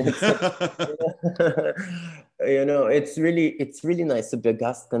question. It's really nice to be a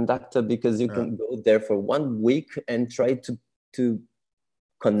guest conductor, because you can go there for 1 week and try to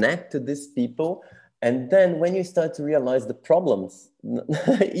connect to these people. And then when you start to realize the problems,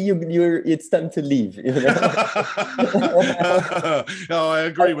 it's time to leave. No, I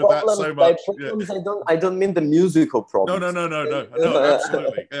agree with that so much. Problems, I don't mean the musical problems. No,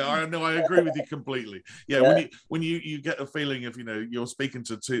 absolutely. I agree with you completely. When you get a feeling of, you're speaking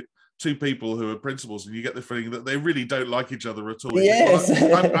to two people who are principals, and you get the feeling that they really don't like each other at all. Yes.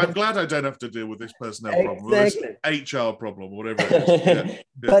 I'm glad I don't have to deal with this personnel problem, or this HR problem, or whatever it is.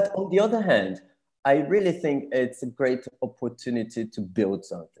 But on the other hand, I really think it's a great opportunity to build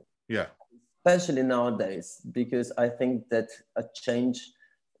something. Yeah. Especially nowadays, because I think that a change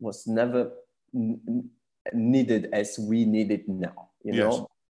was never needed as we need it now, know?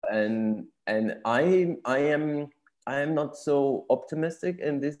 And I am not so optimistic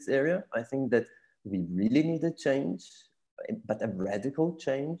in this area. I think that we really need a change, but a radical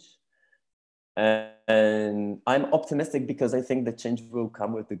change. And I'm optimistic because I think the change will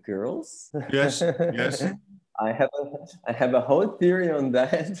come with the girls. Yes. I have a whole theory on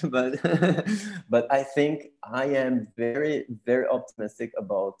that, but I think I am very, very optimistic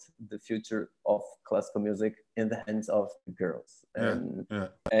about the future of classical music in the hands of the girls. And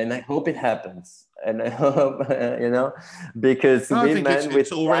I hope it happens. And I hope, because I think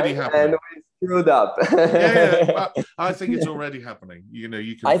it's already happening. Screwed up. I think it's already happening. You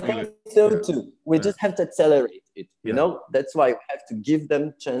can I feel think it. so too. We just have to accelerate it. That's why we have to give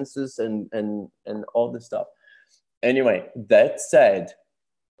them chances and all the stuff. Anyway, that said,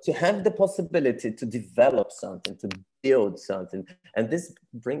 to have the possibility to develop something, to build something, and this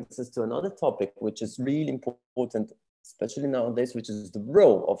brings us to another topic which is really important, especially nowadays, which is the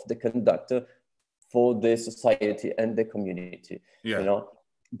role of the conductor for the society and the community.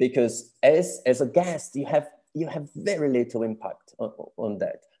 because as a guest, you have very little impact on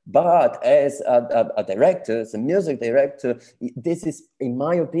that. But as a director, as a music director, this is, in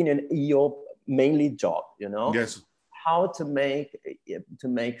my opinion, your mainly job, you know? Yes. How to make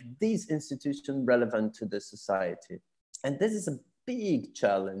this institution relevant to the society. And this is a big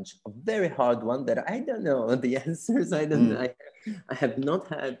challenge, a very hard one that I don't know the answers. I don't know. I have not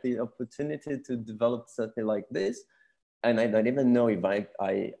had the opportunity to develop something like this. And I don't even know if I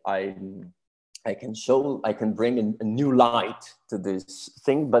can bring a new light to this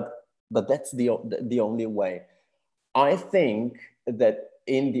thing, but that's the only way. I think that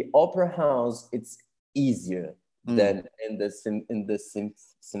in the opera house, it's easier than in the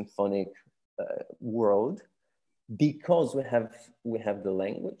symphonic world, because we have the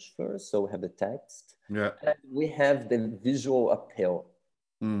language first, so we have the text, and we have the visual appeal.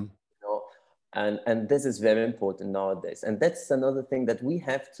 You know? And this is very important nowadays. And that's another thing that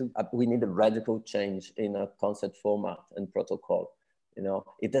we need a radical change in our concert format and protocol. You know,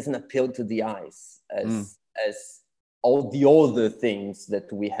 it doesn't appeal to the eyes as all the other things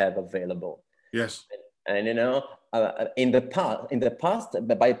that we have available. Yes. And you know, in the past,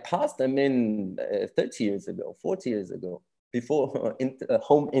 by past I mean 30 years ago, 40 years ago, before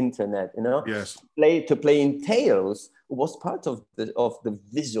home internet, you know, yes, to play in tails was part of the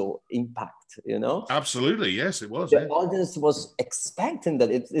visual impact, you know. Absolutely, yes, it was. The audience was expecting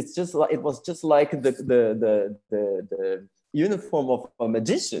that. It was just like the uniform of a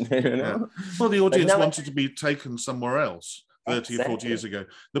magician, you know. Well, the audience wanted to be taken somewhere else 30 or 40 years ago.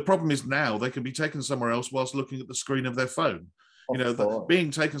 The problem is now they can be taken somewhere else whilst looking at the screen of their phone. You know, being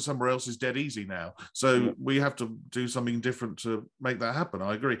taken somewhere else is dead easy now. So we have to do something different to make that happen.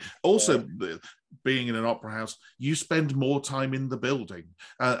 I agree. Also, being in an opera house, you spend more time in the building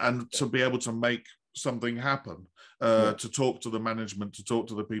and to be able to make something happen, to talk to the management, to talk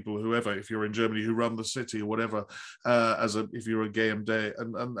to the people, whoever, if you're in Germany, who run the city or whatever, if you're a GMD,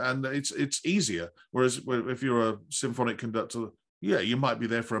 and it's easier. Whereas if you're a symphonic conductor, you might be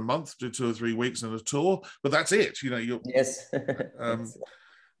there for a month, do 2 or 3 weeks and a tour, but that's it. You know, yes,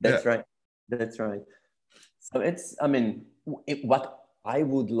 that's right. That's right. So it's, I mean, what I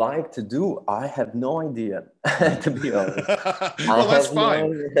would like to do, I have no idea, to be honest. Well, that's fine.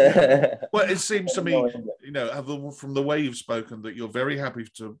 Well, it seems to me, you know, from the way you've spoken, that you're very happy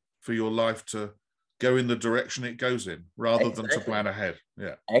for your life to go in the direction it goes in, rather than to plan ahead.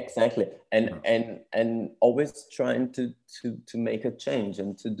 Yeah, exactly. And always trying to make a change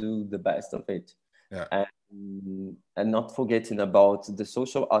and to do the best of it. Yeah. And not forgetting about the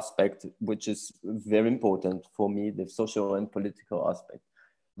social aspect, which is very important for me, the social and political aspect.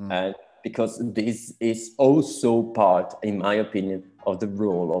 And because this is also part, in my opinion, of the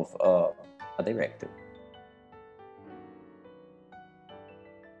role of a director.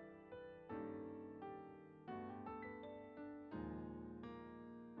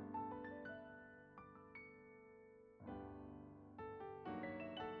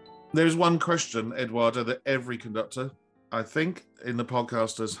 There's one question, Eduardo, that every conductor, I think, in the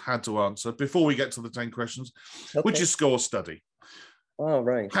podcast has had to answer before we get to the 10 questions, which is score study. Oh,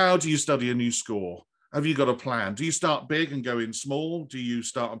 right. How do you study a new score? Have you got a plan? Do you start big and go in small? Do you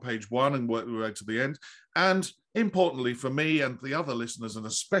start on page 1 and work your way to the end? And importantly for me and the other listeners, and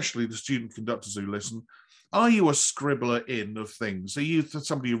especially the student conductors who listen, are you a scribbler in of things? Are you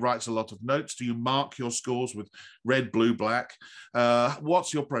somebody who writes a lot of notes? Do you mark your scores with red, blue, black?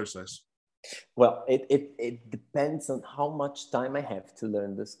 What's your process? Well, it depends on how much time I have to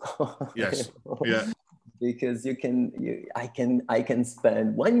learn the score. Yes. Yeah. Because I can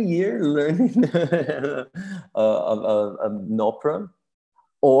spend 1 year learning an opera,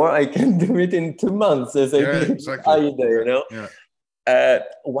 or I can do it in 2 months, as I did exactly. you know. Yeah.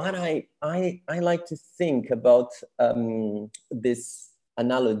 What I like to think about this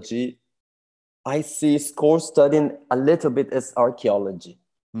analogy, I see score studying a little bit as archaeology.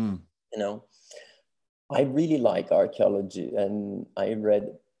 You know, I really like archaeology, and I read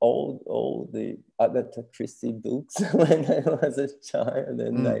all the Agatha Christie books when I was a child,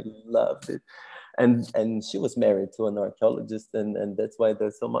 and I loved it. And she was married to an archaeologist, and that's why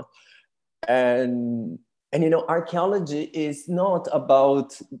there's so much. And you know, archaeology is not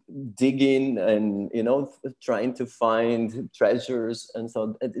about digging and, you know, trying to find treasures. And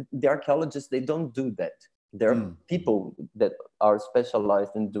so the archaeologists, they don't do that. There are people that are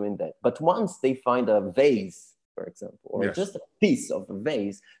specialized in doing that. But once they find a vase, for example, or just a piece of a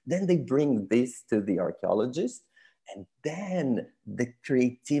vase, then they bring this to the archaeologist. And then the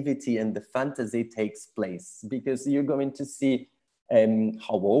creativity and the fantasy takes place, because you're going to see how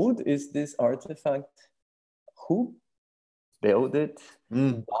old is this artifact? Who built it?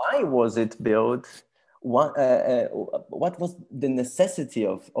 Why was it built? What was the necessity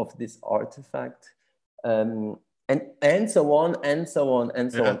of this artifact? And so on and so on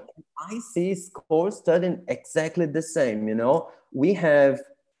and so on. I see scores studying exactly the same. You know, we have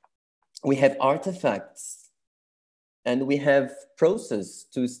artifacts, and we have process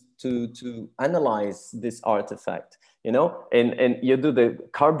to analyze this artifact. You know, and you do the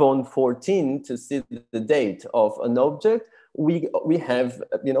carbon 14 to see the date of an object. We have,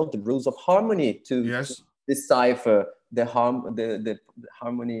 you know, the rules of harmony to decipher the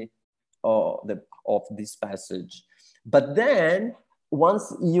harmony of this passage. But then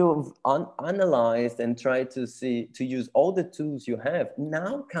once you've analyzed and tried to use all the tools you have,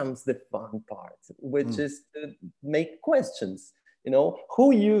 now comes the fun part, which is to make questions. You know,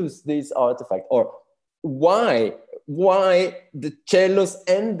 who used this artifact, or why the cellos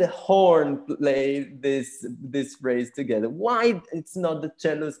and the horn play this phrase together? Why it's not the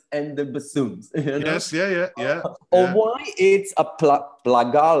cellos and the bassoons? You know? Yeah. Or why it's a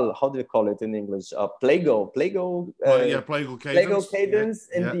plagal? How do you call it in English? Plagal cadence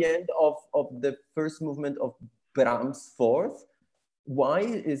in the end of the first movement of Brahms' Fourth. Why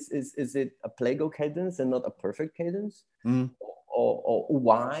is it a plagal cadence and not a perfect cadence? Or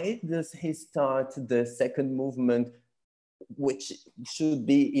why does he start the second movement, which should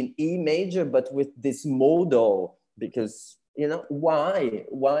be in E major, but with this modo? Because, you know, why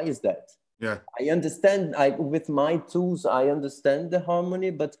is that? I understand, with my tools, I understand the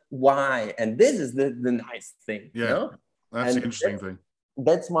harmony, but why? And this is the nice thing. No? That's the interesting thing.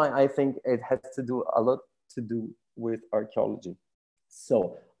 That's why I think it has to do a lot to do with archaeology.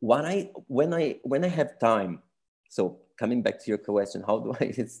 So when I have time, so coming back to your question, how do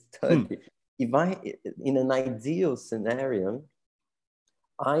I study? If in an ideal scenario,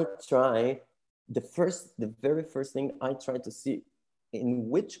 I try the very first thing I try to see in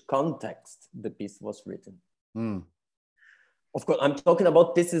which context the piece was written. Of course, I'm talking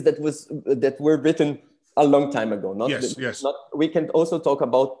about pieces that were written a long time ago. We can also talk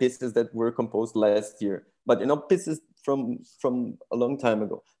about pieces that were composed last year, but you know, pieces from a long time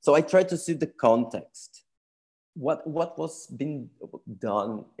ago. So I try to see the context. What was being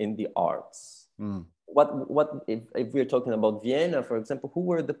done in the arts? What if we're talking about Vienna, for example, who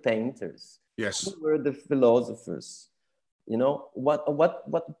were the painters? Who were the philosophers? You know, what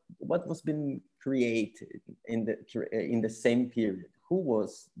was being created in the same period? Who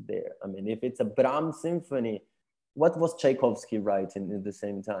was there? I mean, if it's a Brahms symphony, what was Tchaikovsky writing at the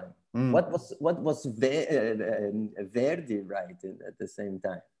same time? What was Verdi writing at the same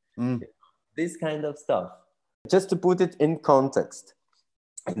time? This kind of stuff, just to put it in context.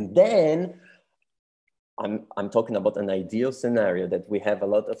 And then I'm talking about an ideal scenario that we have a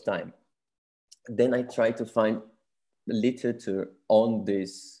lot of time. Then I try to find literature on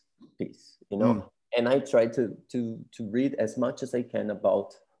this piece, you know, and I try to read as much as I can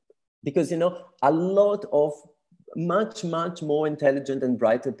about, because, you know, a lot of much more intelligent and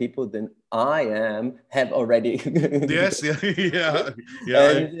brighter people than I am have already and you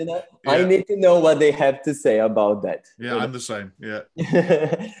know, I need to know what they have to say about that. I'm the same.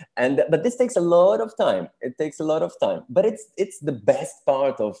 But this takes a lot of time. It takes a lot of time, but it's the best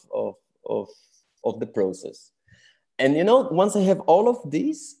part of the process. And you know, once I have all of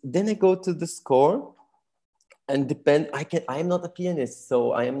these, then I go to the score and I'm not a pianist,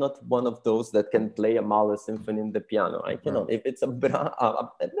 so I am not one of those that can play a Mahler symphony in the piano. I cannot. If it's a Brahms,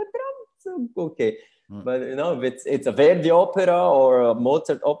 okay. But you know, if it's a Verdi opera or a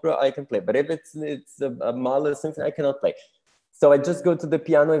Mozart opera, I can play. But if it's a Mahler symphony, I cannot play. So I just go to the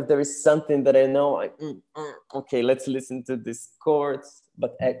piano if there is something that I know. Okay, let's listen to these chords.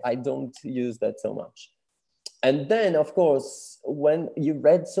 But I don't use that so much. And then, of course, when you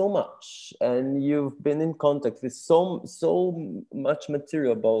read so much and you've been in contact with so much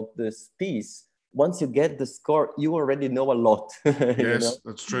material about this piece, once you get the score, you already know a lot. Yes, you know?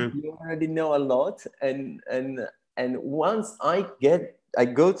 That's true. You already know a lot, and once I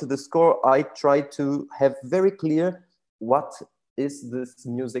go to the score, I try to have very clear what is this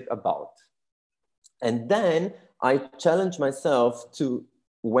music about, and then I challenge myself to,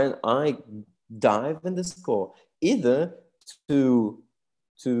 when I dive in the score, either to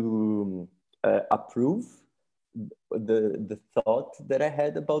approve the thought that I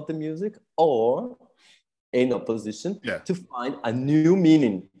had about the music, or in opposition to find a new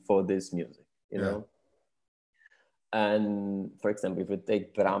meaning for this music, you know. And for example, if we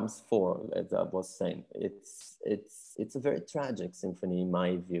take Brahms 4, as I was saying, it's a very tragic symphony in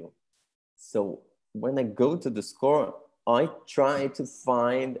my view. So when I go to the score, I try to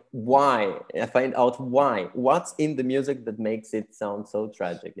find why. I find out why. What's in the music that makes it sound so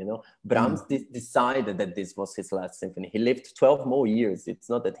tragic, you know? Brahms decided that this was his last symphony. He lived 12 more years. It's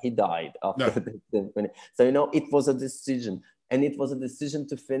not that he died after the symphony. So, you know, it was a decision. And it was a decision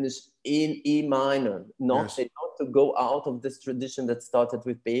to finish in E minor, not to go out of this tradition that started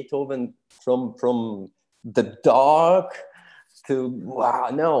with Beethoven from the dark to wow.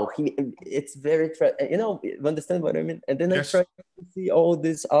 No, it's very you know, you understand what I mean? And then I try to see all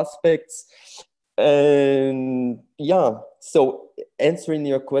these aspects, and so answering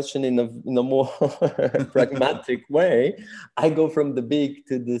your question in a more pragmatic way, I go from the big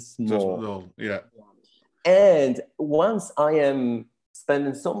to the small. And once I am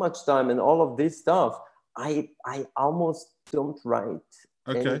spending so much time in all of this stuff, I almost don't write.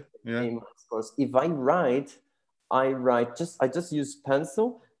 Okay. Because if I write, I just use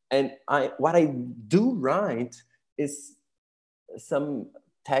pencil, and what I do write is some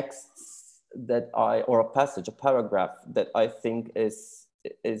texts or a passage, a paragraph that I think is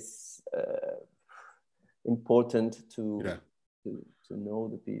important to know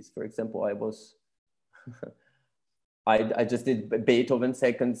the piece. For example, I just did Beethoven's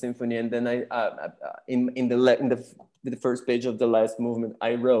Second Symphony, and then in the first page of the last movement,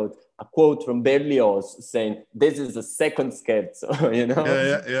 I wrote a quote from Berlioz saying, "This is a second scherzo," you know.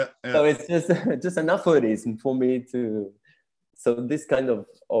 Yeah. So it's just an aphorism for me to. So this kind of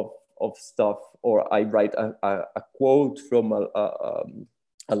stuff, or I write a quote from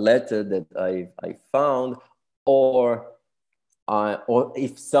a letter that I found, or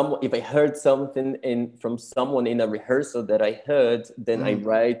if I heard something from someone in a rehearsal that I heard, then I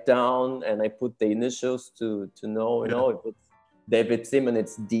write down and I put the initials to know, you know, if it's David Simon,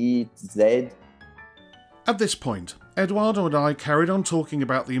 it's DZ. At this point, Eduardo and I carried on talking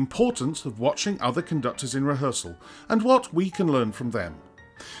about the importance of watching other conductors in rehearsal and what we can learn from them.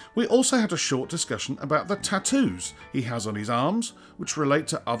 We also had a short discussion about the tattoos he has on his arms, which relate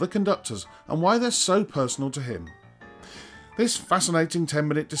to other conductors and why they're so personal to him. This fascinating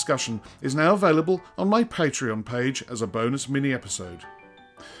 10-minute discussion is now available on my Patreon page as a bonus mini-episode.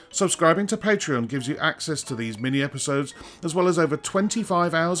 Subscribing to Patreon gives you access to these mini-episodes, as well as over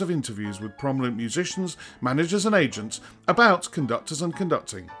 25 hours of interviews with prominent musicians, managers and agents about conductors and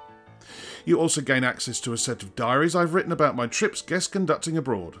conducting. You also gain access to a set of diaries I've written about my trips guest conducting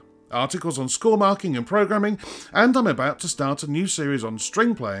abroad, articles on score marking and programming, and I'm about to start a new series on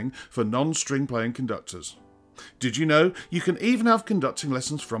string playing for non-string playing conductors. Did you know you can even have conducting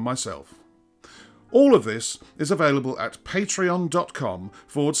lessons from myself? All of this is available at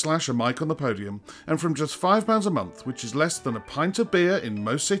patreon.com/a mic on the podium, and from just £5 a month, which is less than a pint of beer in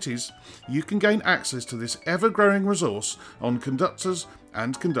most cities, you can gain access to this ever-growing resource on conductors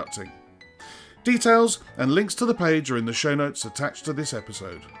and conducting. Details and links to the page are in the show notes attached to this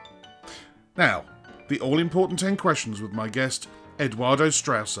episode. Now, the all-important 10 questions with my guest, Eduardo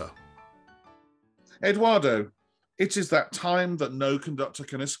Strausser. Eduardo, it is that time that no conductor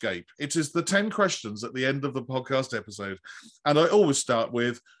can escape. It is the 10 questions at the end of the podcast episode. And I always start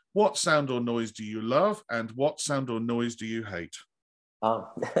with, what sound or noise do you love and what sound or noise do you hate?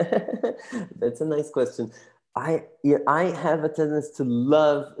 That's a nice question. I have a tendency to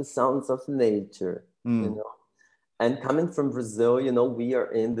love the sounds of nature, you know. And coming from Brazil, you know, we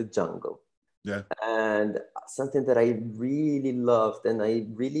are in the jungle. Yeah. And something that I really loved and I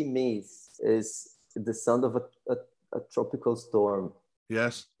really miss is the sound of a tropical storm.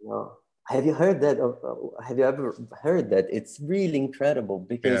 Yes. Have you heard that? Have you ever heard that? It's really incredible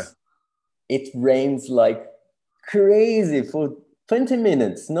because it rains like crazy for 20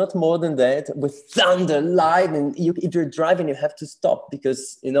 minutes, not more than that, with thunder, lightning. If you're driving, you have to stop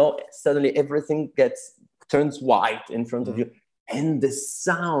because, you know, suddenly everything turns white in front of you. And the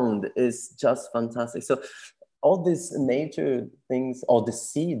sound is just fantastic. So all these nature things, or the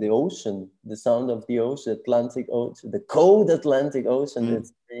sea, the ocean, the sound of the ocean, Atlantic Ocean, the cold Atlantic Ocean,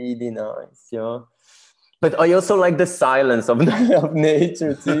 it's really nice, yeah. But I also like the silence of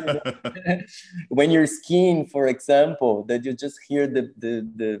nature too. When you're skiing, for example, that you just hear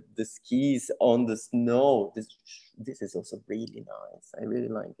the skis on the snow. This is also really nice. I really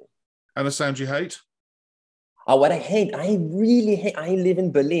like it. And a sound you hate? What I hate, I really hate. I live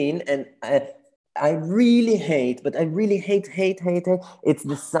in Berlin, and I really hate. It's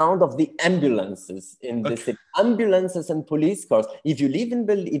the sound of the ambulances in the city. Ambulances and police cars. If you live in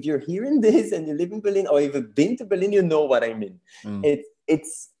Berlin, if you're hearing this and you live in Berlin, or if you've been to Berlin, you know what I mean.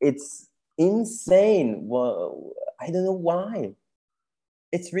 It's insane. Well, I don't know why.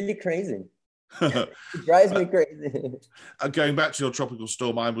 It's really crazy. It drives me crazy. Going back to your tropical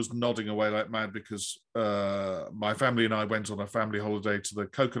storm, I was nodding away like mad because my family and I went on a family holiday to the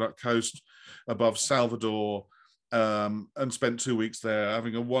Coconut Coast above Salvador and spent 2 weeks there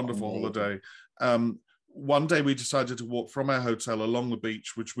having a wonderful holiday. One day we decided to walk from our hotel along the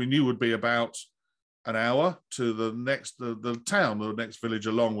beach, which we knew would be about an hour, to the next the town, the next village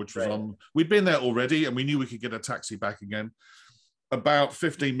along, which was on. We'd been there already, and we knew we could get a taxi back again. About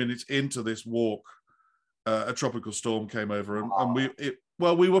 15 minutes into this walk, a tropical storm came over, and we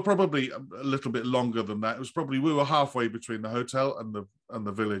were probably a little bit longer than that. It was probably, we were halfway between the hotel and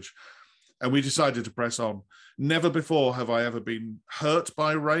the village, and we decided to press on. Never before have I ever been hurt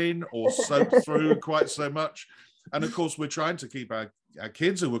by rain or soaked through quite so much. And of course, we're trying to keep our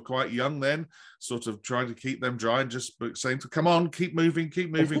kids, who were quite young then, sort of trying to keep them dry and just saying, come on, keep moving,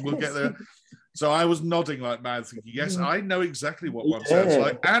 we'll get there. So I was nodding like mad, thinking, yes, I know exactly what one sounds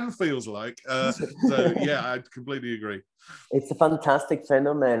like and feels like. So yeah, I completely agree. It's a fantastic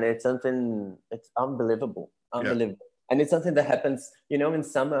phenomenon. It's something, it's unbelievable. Yeah. And it's something that happens, in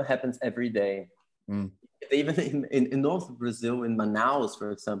summer, happens every day. Even in north of Brazil, in Manaus,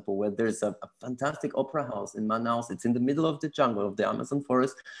 for example, where there's a fantastic opera house in Manaus. It's in the middle of the jungle of the Amazon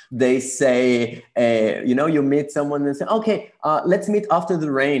forest. They say, you meet someone and say, okay, let's meet after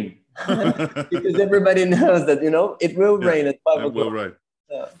the rain. Because everybody knows that, it will rain at 5 o'clock. It will rain.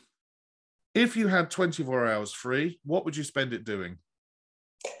 Yeah. If you had 24 hours free, what would you spend it doing?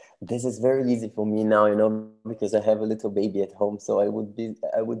 This is very easy for me now, because I have a little baby at home, so I would be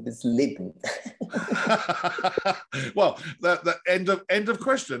sleeping. Well, the end of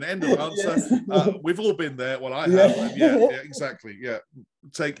question, end of answer. Yes. We've all been there. Well, I have. Yeah, exactly. Yeah,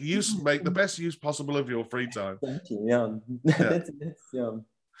 make the best use possible of your free time. Thank you. Yeah. Yeah.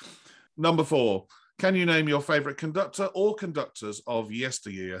 Number 4. Can you name your favorite conductor or conductors of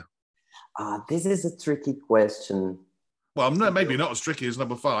yesteryear? This is a tricky question. Well, no, maybe not as tricky as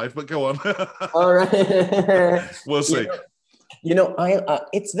number 5, but go on. All right. We'll see.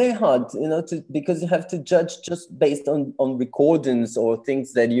 It's very hard, because you have to judge just based on recordings or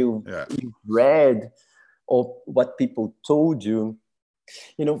things that you've read or what people told you.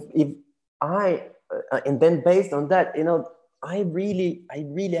 And then based on that, I really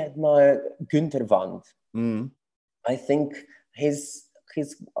admire Günther Wand. I think he's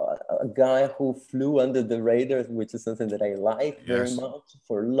a guy who flew under the radar, which is something that I like very much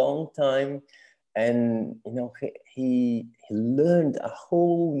for a long time. And, he learned a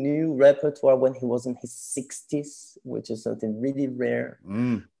whole new repertoire when he was in his 60s, which is something really rare.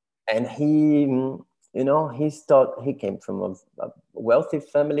 And he came from a wealthy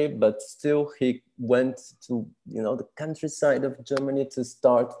family, but still he went to, the countryside of Germany to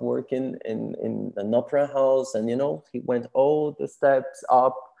start working in an opera house. And, he went all the steps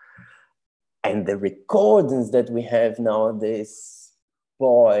up. And the recordings that we have nowadays,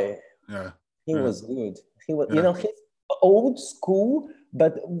 boy, he was good. He was, he's old school,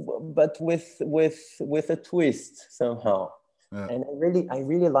 but with a twist somehow. Yeah. And I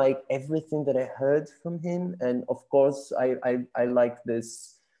really like everything that I heard from him. And of course, I like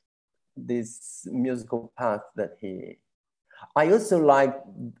this musical path that he. I also like.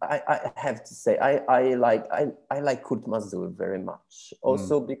 I have to say I like Kurt Masur very much.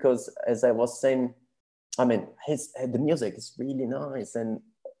 Also because, as I was saying, the music is really nice, and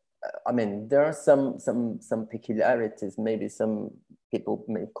there are some peculiarities. Maybe some people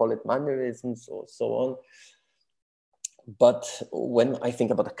may call it mannerisms or so on. But when I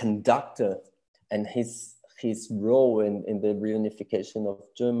think about a conductor and his role in the reunification of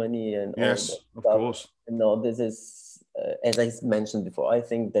Germany and all that stuff, of course. This is, as I mentioned before, I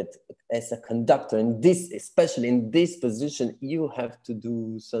think that as a conductor, especially in this position, you have to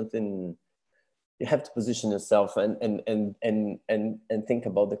do something. You have to position yourself and think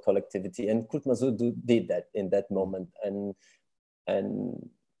about the collectivity. And Kurt Masur did that in that moment. And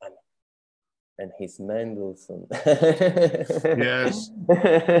his Mendelssohn. Yes.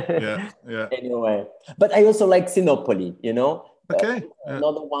 Yeah. Anyway, but I also like Sinopoli, Okay.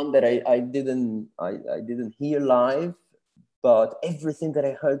 Another one that I didn't hear live, but everything that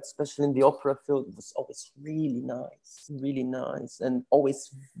I heard, especially in the opera field, was always really nice, and always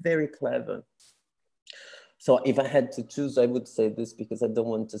very clever. So if I had to choose, I would say this, because I don't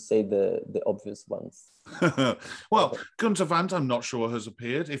want to say the obvious ones. Well, Günther Wand, I'm not sure has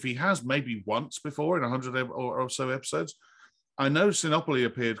appeared. If he has, maybe once before in 100 or so episodes. I know Sinopoli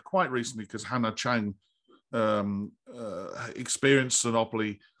appeared quite recently because Hannah Chang experienced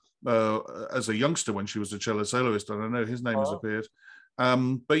Sinopoli as a youngster when she was a cello soloist, and I know his name has appeared.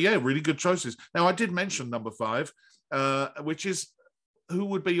 But yeah, really good choices. Now, I did mention number 5, which is who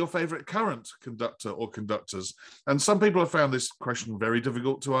would be your favorite current conductor or conductors? And some people have found this question very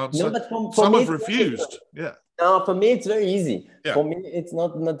difficult to answer. No, but for some me have refused. Yeah. No, for me, it's very easy. Yeah. For me, it's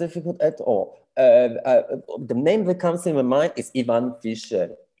not difficult at all. The name that comes in my mind is Ivan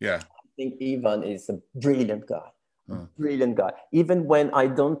Fischer. Yeah. I think Ivan is a brilliant guy. Brilliant guy. Even when I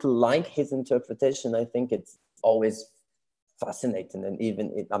don't like his interpretation, I think it's always fascinating and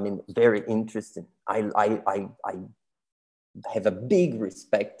very interesting. I have a big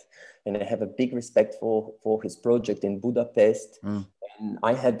respect, and I have a big respect for his project in Budapest. And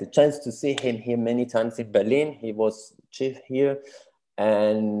I had the chance to see him here many times in Berlin. He was chief here,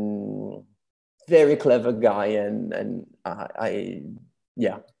 and very clever guy. And I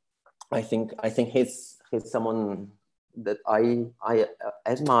think he's someone that I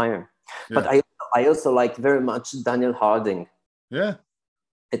admire. Yeah. But I also like very much Daniel Harding. Yeah,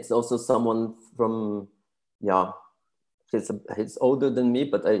 it's also someone from He's older than me,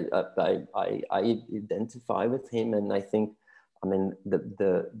 but I identify with him, and I think,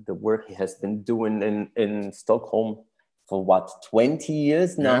 the work he has been doing in Stockholm for 20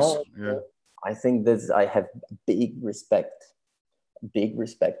 years now. Yes, yeah. I think I have big respect,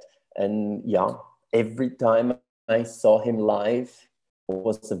 and every time I saw him live, it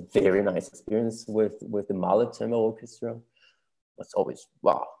was a very nice experience with the Mahler Chamber Orchestra. It's always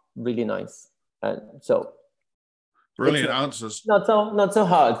really nice, and so. Brilliant answers. Not so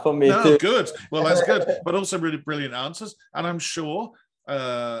hard for me. No, good. Well, that's good. But also really brilliant answers. And I'm sure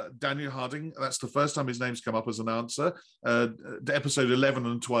Daniel Harding, that's the first time his name's come up as an answer. Episode 11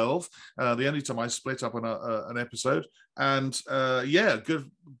 and 12, the only time I split up an episode. And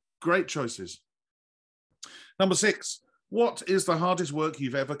good, great choices. Number 6, what is the hardest work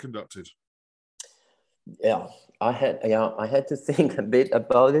you've ever conducted? Yeah, I had to think a bit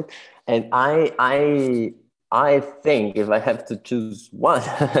about it, and I think if I have to choose one,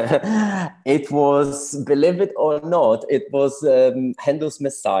 it was, believe it or not, it was Handel's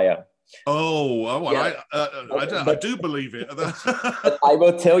Messiah. I do believe it. But I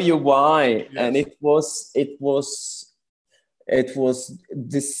will tell you why. Yes. And it was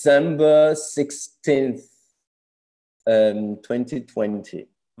December 16th, 2020.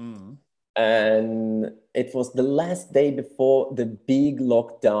 And it was the last day before the big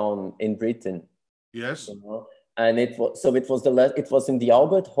lockdown in Britain. Yes. And it was in the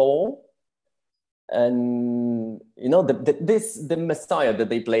Albert Hall, and the Messiah that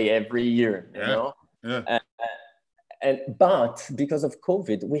they play every year. But because of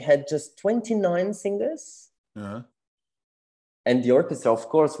COVID, we had just 29 singers. Yeah. And the orchestra, of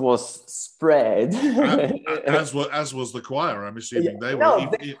course, was spread. As was the choir. I'm assuming they were. No,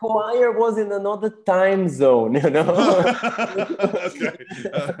 the choir was in another time zone. Okay.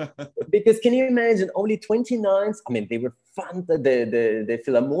 Because can you imagine only 29? They were fun. The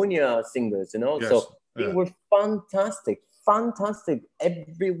Philharmonia singers, Yes. So they were fantastic.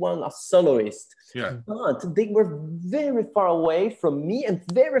 Everyone a soloist. Yeah. But they were very far away from me and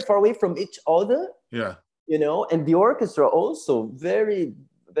very far away from each other. Yeah. And the orchestra also very.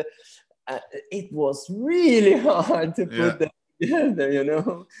 It was really hard to put them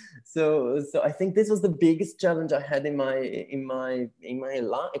together, So I think this was the biggest challenge I had in my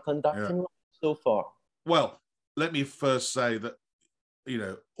conducting life so far. Well, let me first say that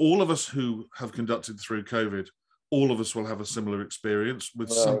all of us who have conducted through COVID, all of us will have a similar experience with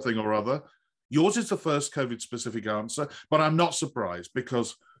something or other. Yours is the first COVID-specific answer, but I'm not surprised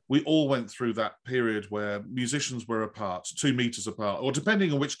because we all went through that period where musicians were apart, 2 meters apart, or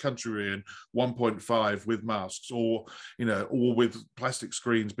depending on which country we're in, 1.5 with masks, or with plastic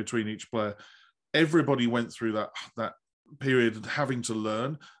screens between each player. Everybody went through that period of having to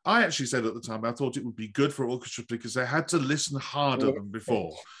learn. I actually said at the time I thought it would be good for orchestras because they had to listen harder than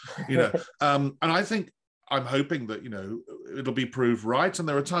before. And I think I'm hoping that it'll be proved right. And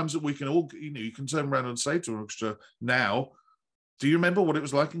there are times that we can all you can turn around and say to an orchestra now, do you remember what it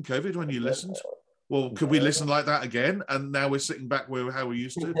was like in COVID when you listened? Well, could we listen like that again? And now we're sitting back how we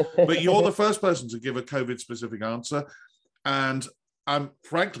used to. But you're the first person to give a COVID-specific answer. And I'm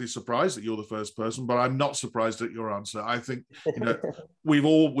frankly surprised that you're the first person, but I'm not surprised at your answer. I think, we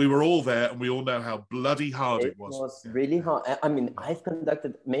were all there and we all know how bloody hard it was. It was really hard. I've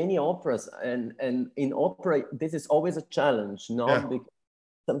conducted many operas and in opera, this is always a challenge, because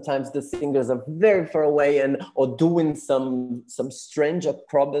sometimes the singers are very far away or doing some strange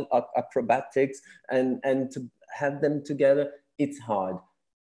acrobatics and to have them together, it's hard.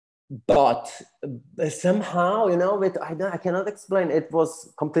 But somehow, I cannot explain. It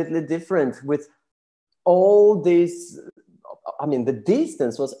was completely different with all these. I mean, the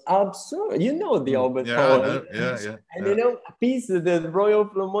distance was absurd. You know the Albert Yeah, Hall. I know. Yeah. And you know, a piece of the Royal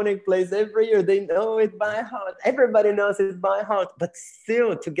Philharmonic plays every year. They know it by heart. Everybody knows it by heart. But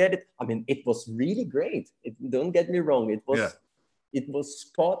still, to get it, I mean, it was really great. Don't get me wrong. It was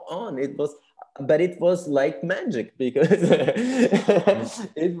spot on. But it was like magic because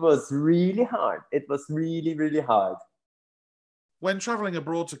it was really hard. It was really, really hard. When traveling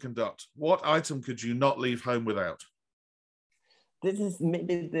abroad to conduct, what item could you not leave home without? This is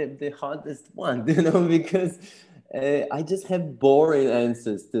maybe the hardest one, you know, because I just have boring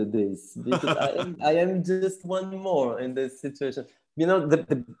answers to this because I am just one more in this situation. You know,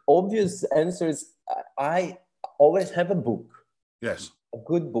 the obvious answer is I always have a book. Yes. A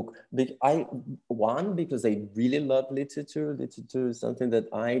good book. Because I really love literature. Literature is something that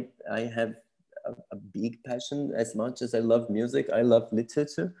I have a big passion. As much as I love music, I love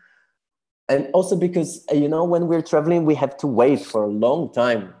literature. And also because, you know, when we're traveling, we have to wait for a long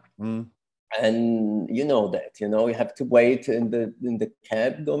time. And you know that, you know, you have to wait in the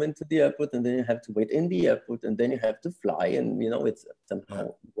cab going to the airport, and then you have to wait in the airport, and then you have to fly. And, you know, it's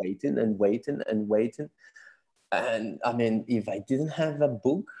somehow waiting and waiting and waiting. And I mean, if I didn't have a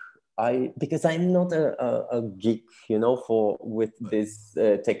book, because I'm not a geek, you know, with this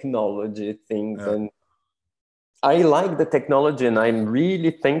technology things, and I like the technology, and I'm really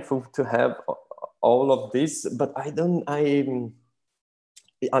thankful to have all of this. But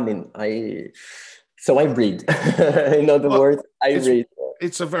so I read. In other words, I read.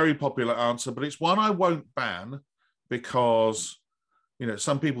 It's a very popular answer, but it's one I won't ban because, you know,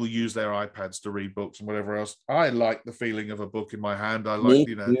 some people use their iPads to read books and whatever else. I like the feeling of a book in my hand. I like,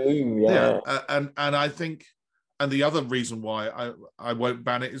 you know, and I think, and the other reason why I won't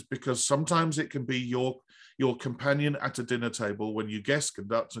ban it is because sometimes it can be your companion at a dinner table when you guest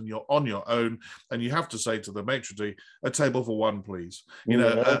conduct and you're on your own, and you have to say to the maitre d', a table for one, please. You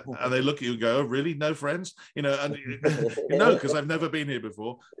know, and they look at you and go, oh, really? No friends? You know, and you know, because I've never been here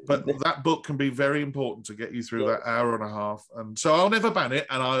before. But that book can be very important to get you through that hour and a half. And so I'll never ban it.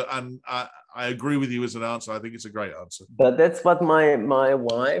 And I agree with you as an answer. I think it's a great answer. But that's what my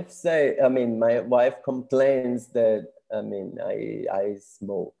wife say. I mean, my wife complains that, I mean, I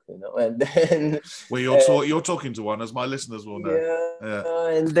smoke, you know, and then... Well, you're talking to one, as my listeners will know.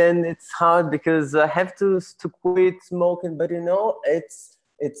 Yeah. And then it's hard because I have to quit smoking, but, you know, it's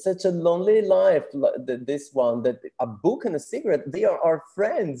such a lonely life, this one, that a book and a cigarette, they are our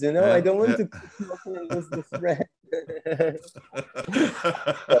friends, you know. I don't want to quit smoking and lose the friend. So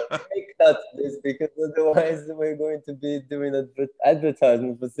I cut this because otherwise we're going to be doing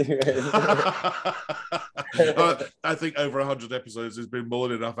advertisement for cigarettes. I think over 100 episodes has been more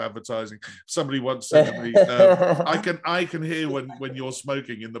than enough advertising. Somebody once said to me, I can hear when you're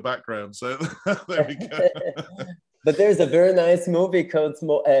smoking in the background. So there we go. But there's a very nice movie called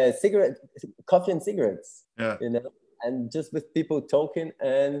Coffee and Cigarettes. Yeah. You know, and just with people talking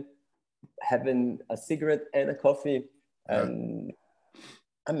and having a cigarette and a coffee. And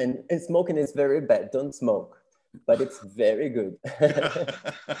I mean, smoking is very bad. Don't smoke. But it's very good.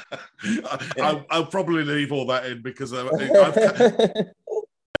 I'll probably leave all that in because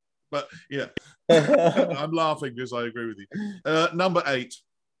but yeah, I'm laughing because I agree with you. Number 8,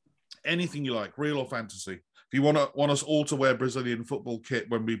 anything you like, real or fantasy. If you want us all to wear Brazilian football kit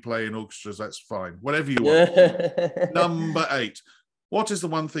when we play in orchestras, that's fine. Whatever you want. Number 8, what is the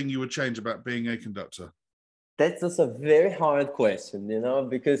one thing you would change about being a conductor? That's also a very hard question, you know,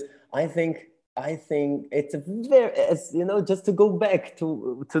 because I think it's a very, you know, just to go back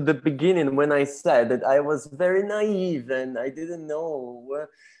to the beginning when I said that I was very naive and I didn't know,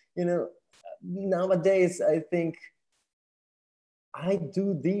 you know, nowadays I think I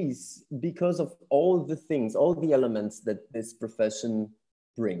do these because of all the things, all the elements that this profession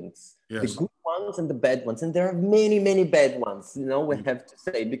brings. Yes. The good ones and the bad ones. And there are many, many bad ones, you know, we have to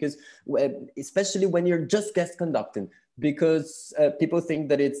say, because especially when you're just guest conducting, because people think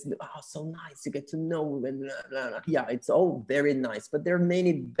that it's so nice, you get to know, and blah, blah, blah. Yeah, it's all very nice, but there are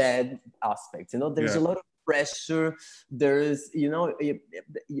many bad aspects, you know. There's a lot of pressure. There's, you know,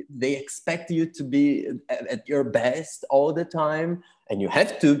 they expect you to be at your best all the time, and you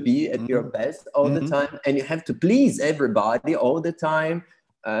have to be at your best all the time, and you have to please everybody all the time.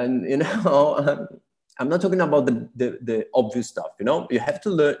 And, you know, I'm not talking about the obvious stuff, you know. You have to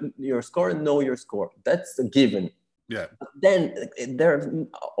learn your score and know your score. That's a given. Yeah. But then there are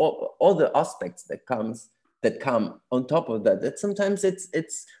all the aspects that come on top of that. That sometimes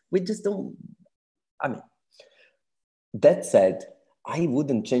we just don't. I mean, that said, I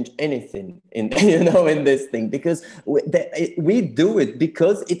wouldn't change anything in this thing, because we do it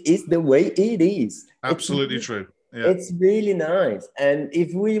because it is the way it is. Absolutely true. It's really nice. And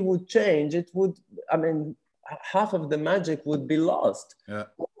if we would change, it would, I mean, half of the magic would be lost. Yeah.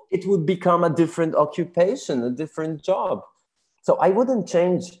 It would become a different occupation, a different job. So I wouldn't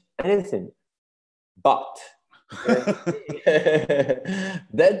change anything. But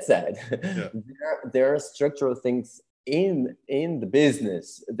that said, there are structural things in the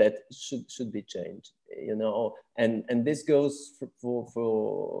business that should be changed, you know, and this goes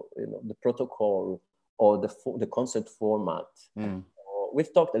for you know, the protocol or the concert format.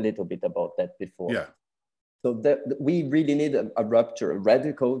 We've talked a little bit about that before. Yeah. So that we really need a rupture, a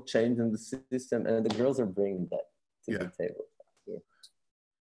radical change in the system, and the girls are bringing that to the table. Yeah.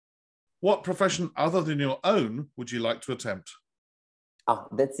 What profession other than your own would you like to attempt?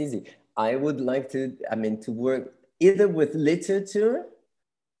 That's easy. I would like to, to work either with literature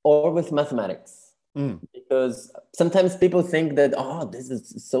or with mathematics. Because sometimes people think that, this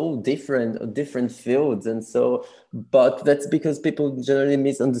is so different fields. And so, but that's because people generally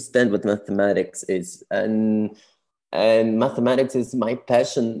misunderstand what mathematics is. And mathematics is my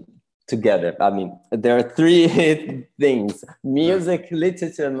passion together. I mean, there are three things: music,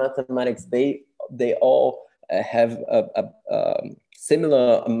 literature, and mathematics. They all have a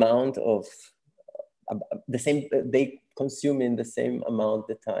similar amount of the same, they consume in the same amount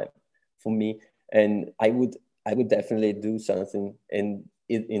of time for me. And I would definitely do something in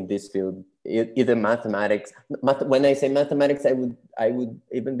this field, either mathematics. When I say mathematics, I would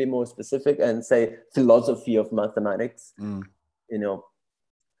even be more specific and say philosophy of mathematics. You know,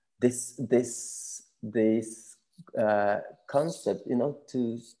 this concept, you know,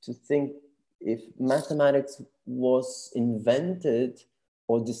 to think if mathematics was invented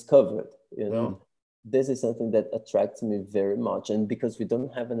or discovered, you know. This is something that attracts me very much. And because we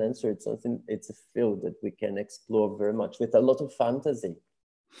don't have an answer, it's a field that we can explore very much with a lot of fantasy.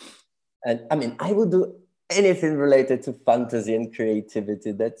 And I mean, I would do anything related to fantasy and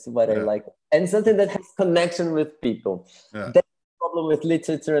creativity. That's what I like. And something that has connection with people. That's the problem with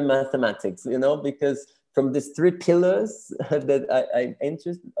literature and mathematics, you know, because from these three pillars that I'm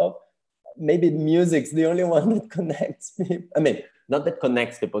interested of, maybe music's the only one that connects people. I mean, not that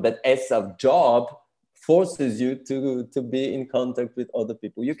connects people, that as a job forces you to be in contact with other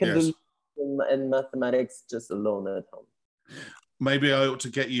people. You can do and mathematics just alone at home. Maybe I ought to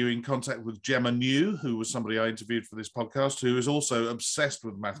get you in contact with Gemma New, who was somebody I interviewed for this podcast, who is also obsessed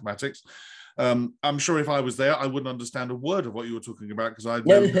with mathematics. I'm sure if I was there, I wouldn't understand a word of what you were talking about because I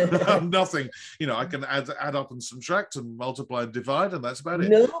know nothing. You know, I can add up and subtract and multiply and divide, and that's about it.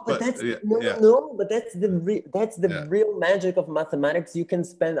 But that's the real magic of mathematics. You can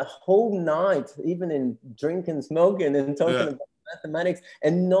spend a whole night, even in drinking, smoking, and talking about mathematics,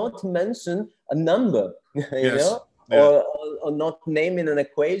 and not mention a number. You know. Or not naming an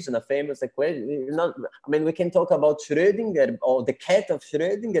equation, a famous equation. We can talk about Schrödinger or the cat of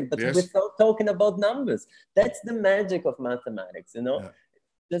Schrödinger, but without talking about numbers. That's the magic of mathematics, you know.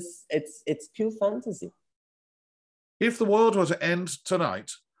 It's pure fantasy. If the world were to end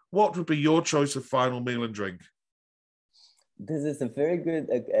tonight, what would be your choice of final meal and drink? This is a very good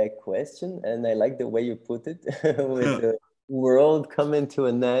question, and I like the way you put it with the world coming to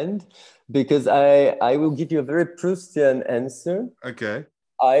an end, because I will give you a very Proustian answer. Okay.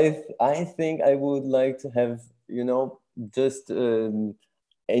 I think I would like to have, you know, just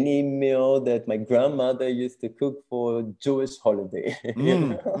any meal that my grandmother used to cook for Jewish holiday.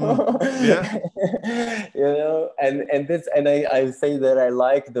 You know, and I say that I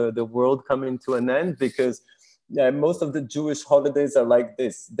like the world coming to an end because most of the Jewish holidays are like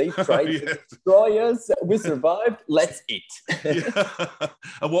this. They tried to destroy us. We survived. Let's eat.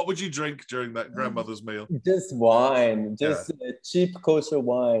 And what would you drink during that grandmother's meal? Just wine. Just cheap kosher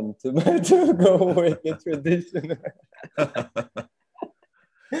wine to go with the tradition.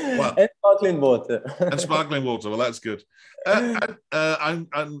 Well, and sparkling water. Well, that's good.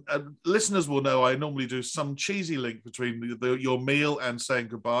 Listeners will know I normally do some cheesy link between your meal and saying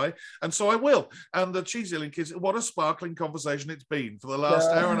goodbye, and so I will. And the cheesy link is, what a sparkling conversation it's been for the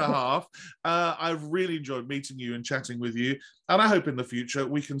last hour and a half. I've really enjoyed meeting you and chatting with you, and I hope in the future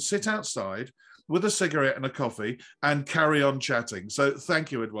we can sit outside with a cigarette and a coffee and carry on chatting. So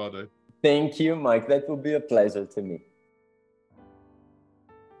thank you, Eduardo. Thank you, Mike. That will be a pleasure to me.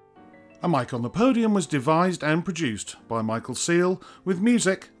 A Mic on the Podium was devised and produced by Michael Seal, with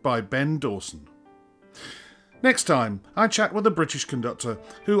music by Ben Dawson. Next time, I chat with a British conductor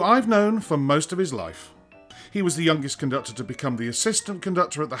who I've known for most of his life. He was the youngest conductor to become the assistant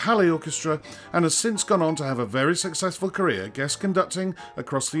conductor at the Halle Orchestra and has since gone on to have a very successful career guest conducting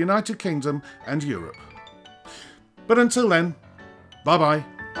across the United Kingdom and Europe. But until then, bye-bye.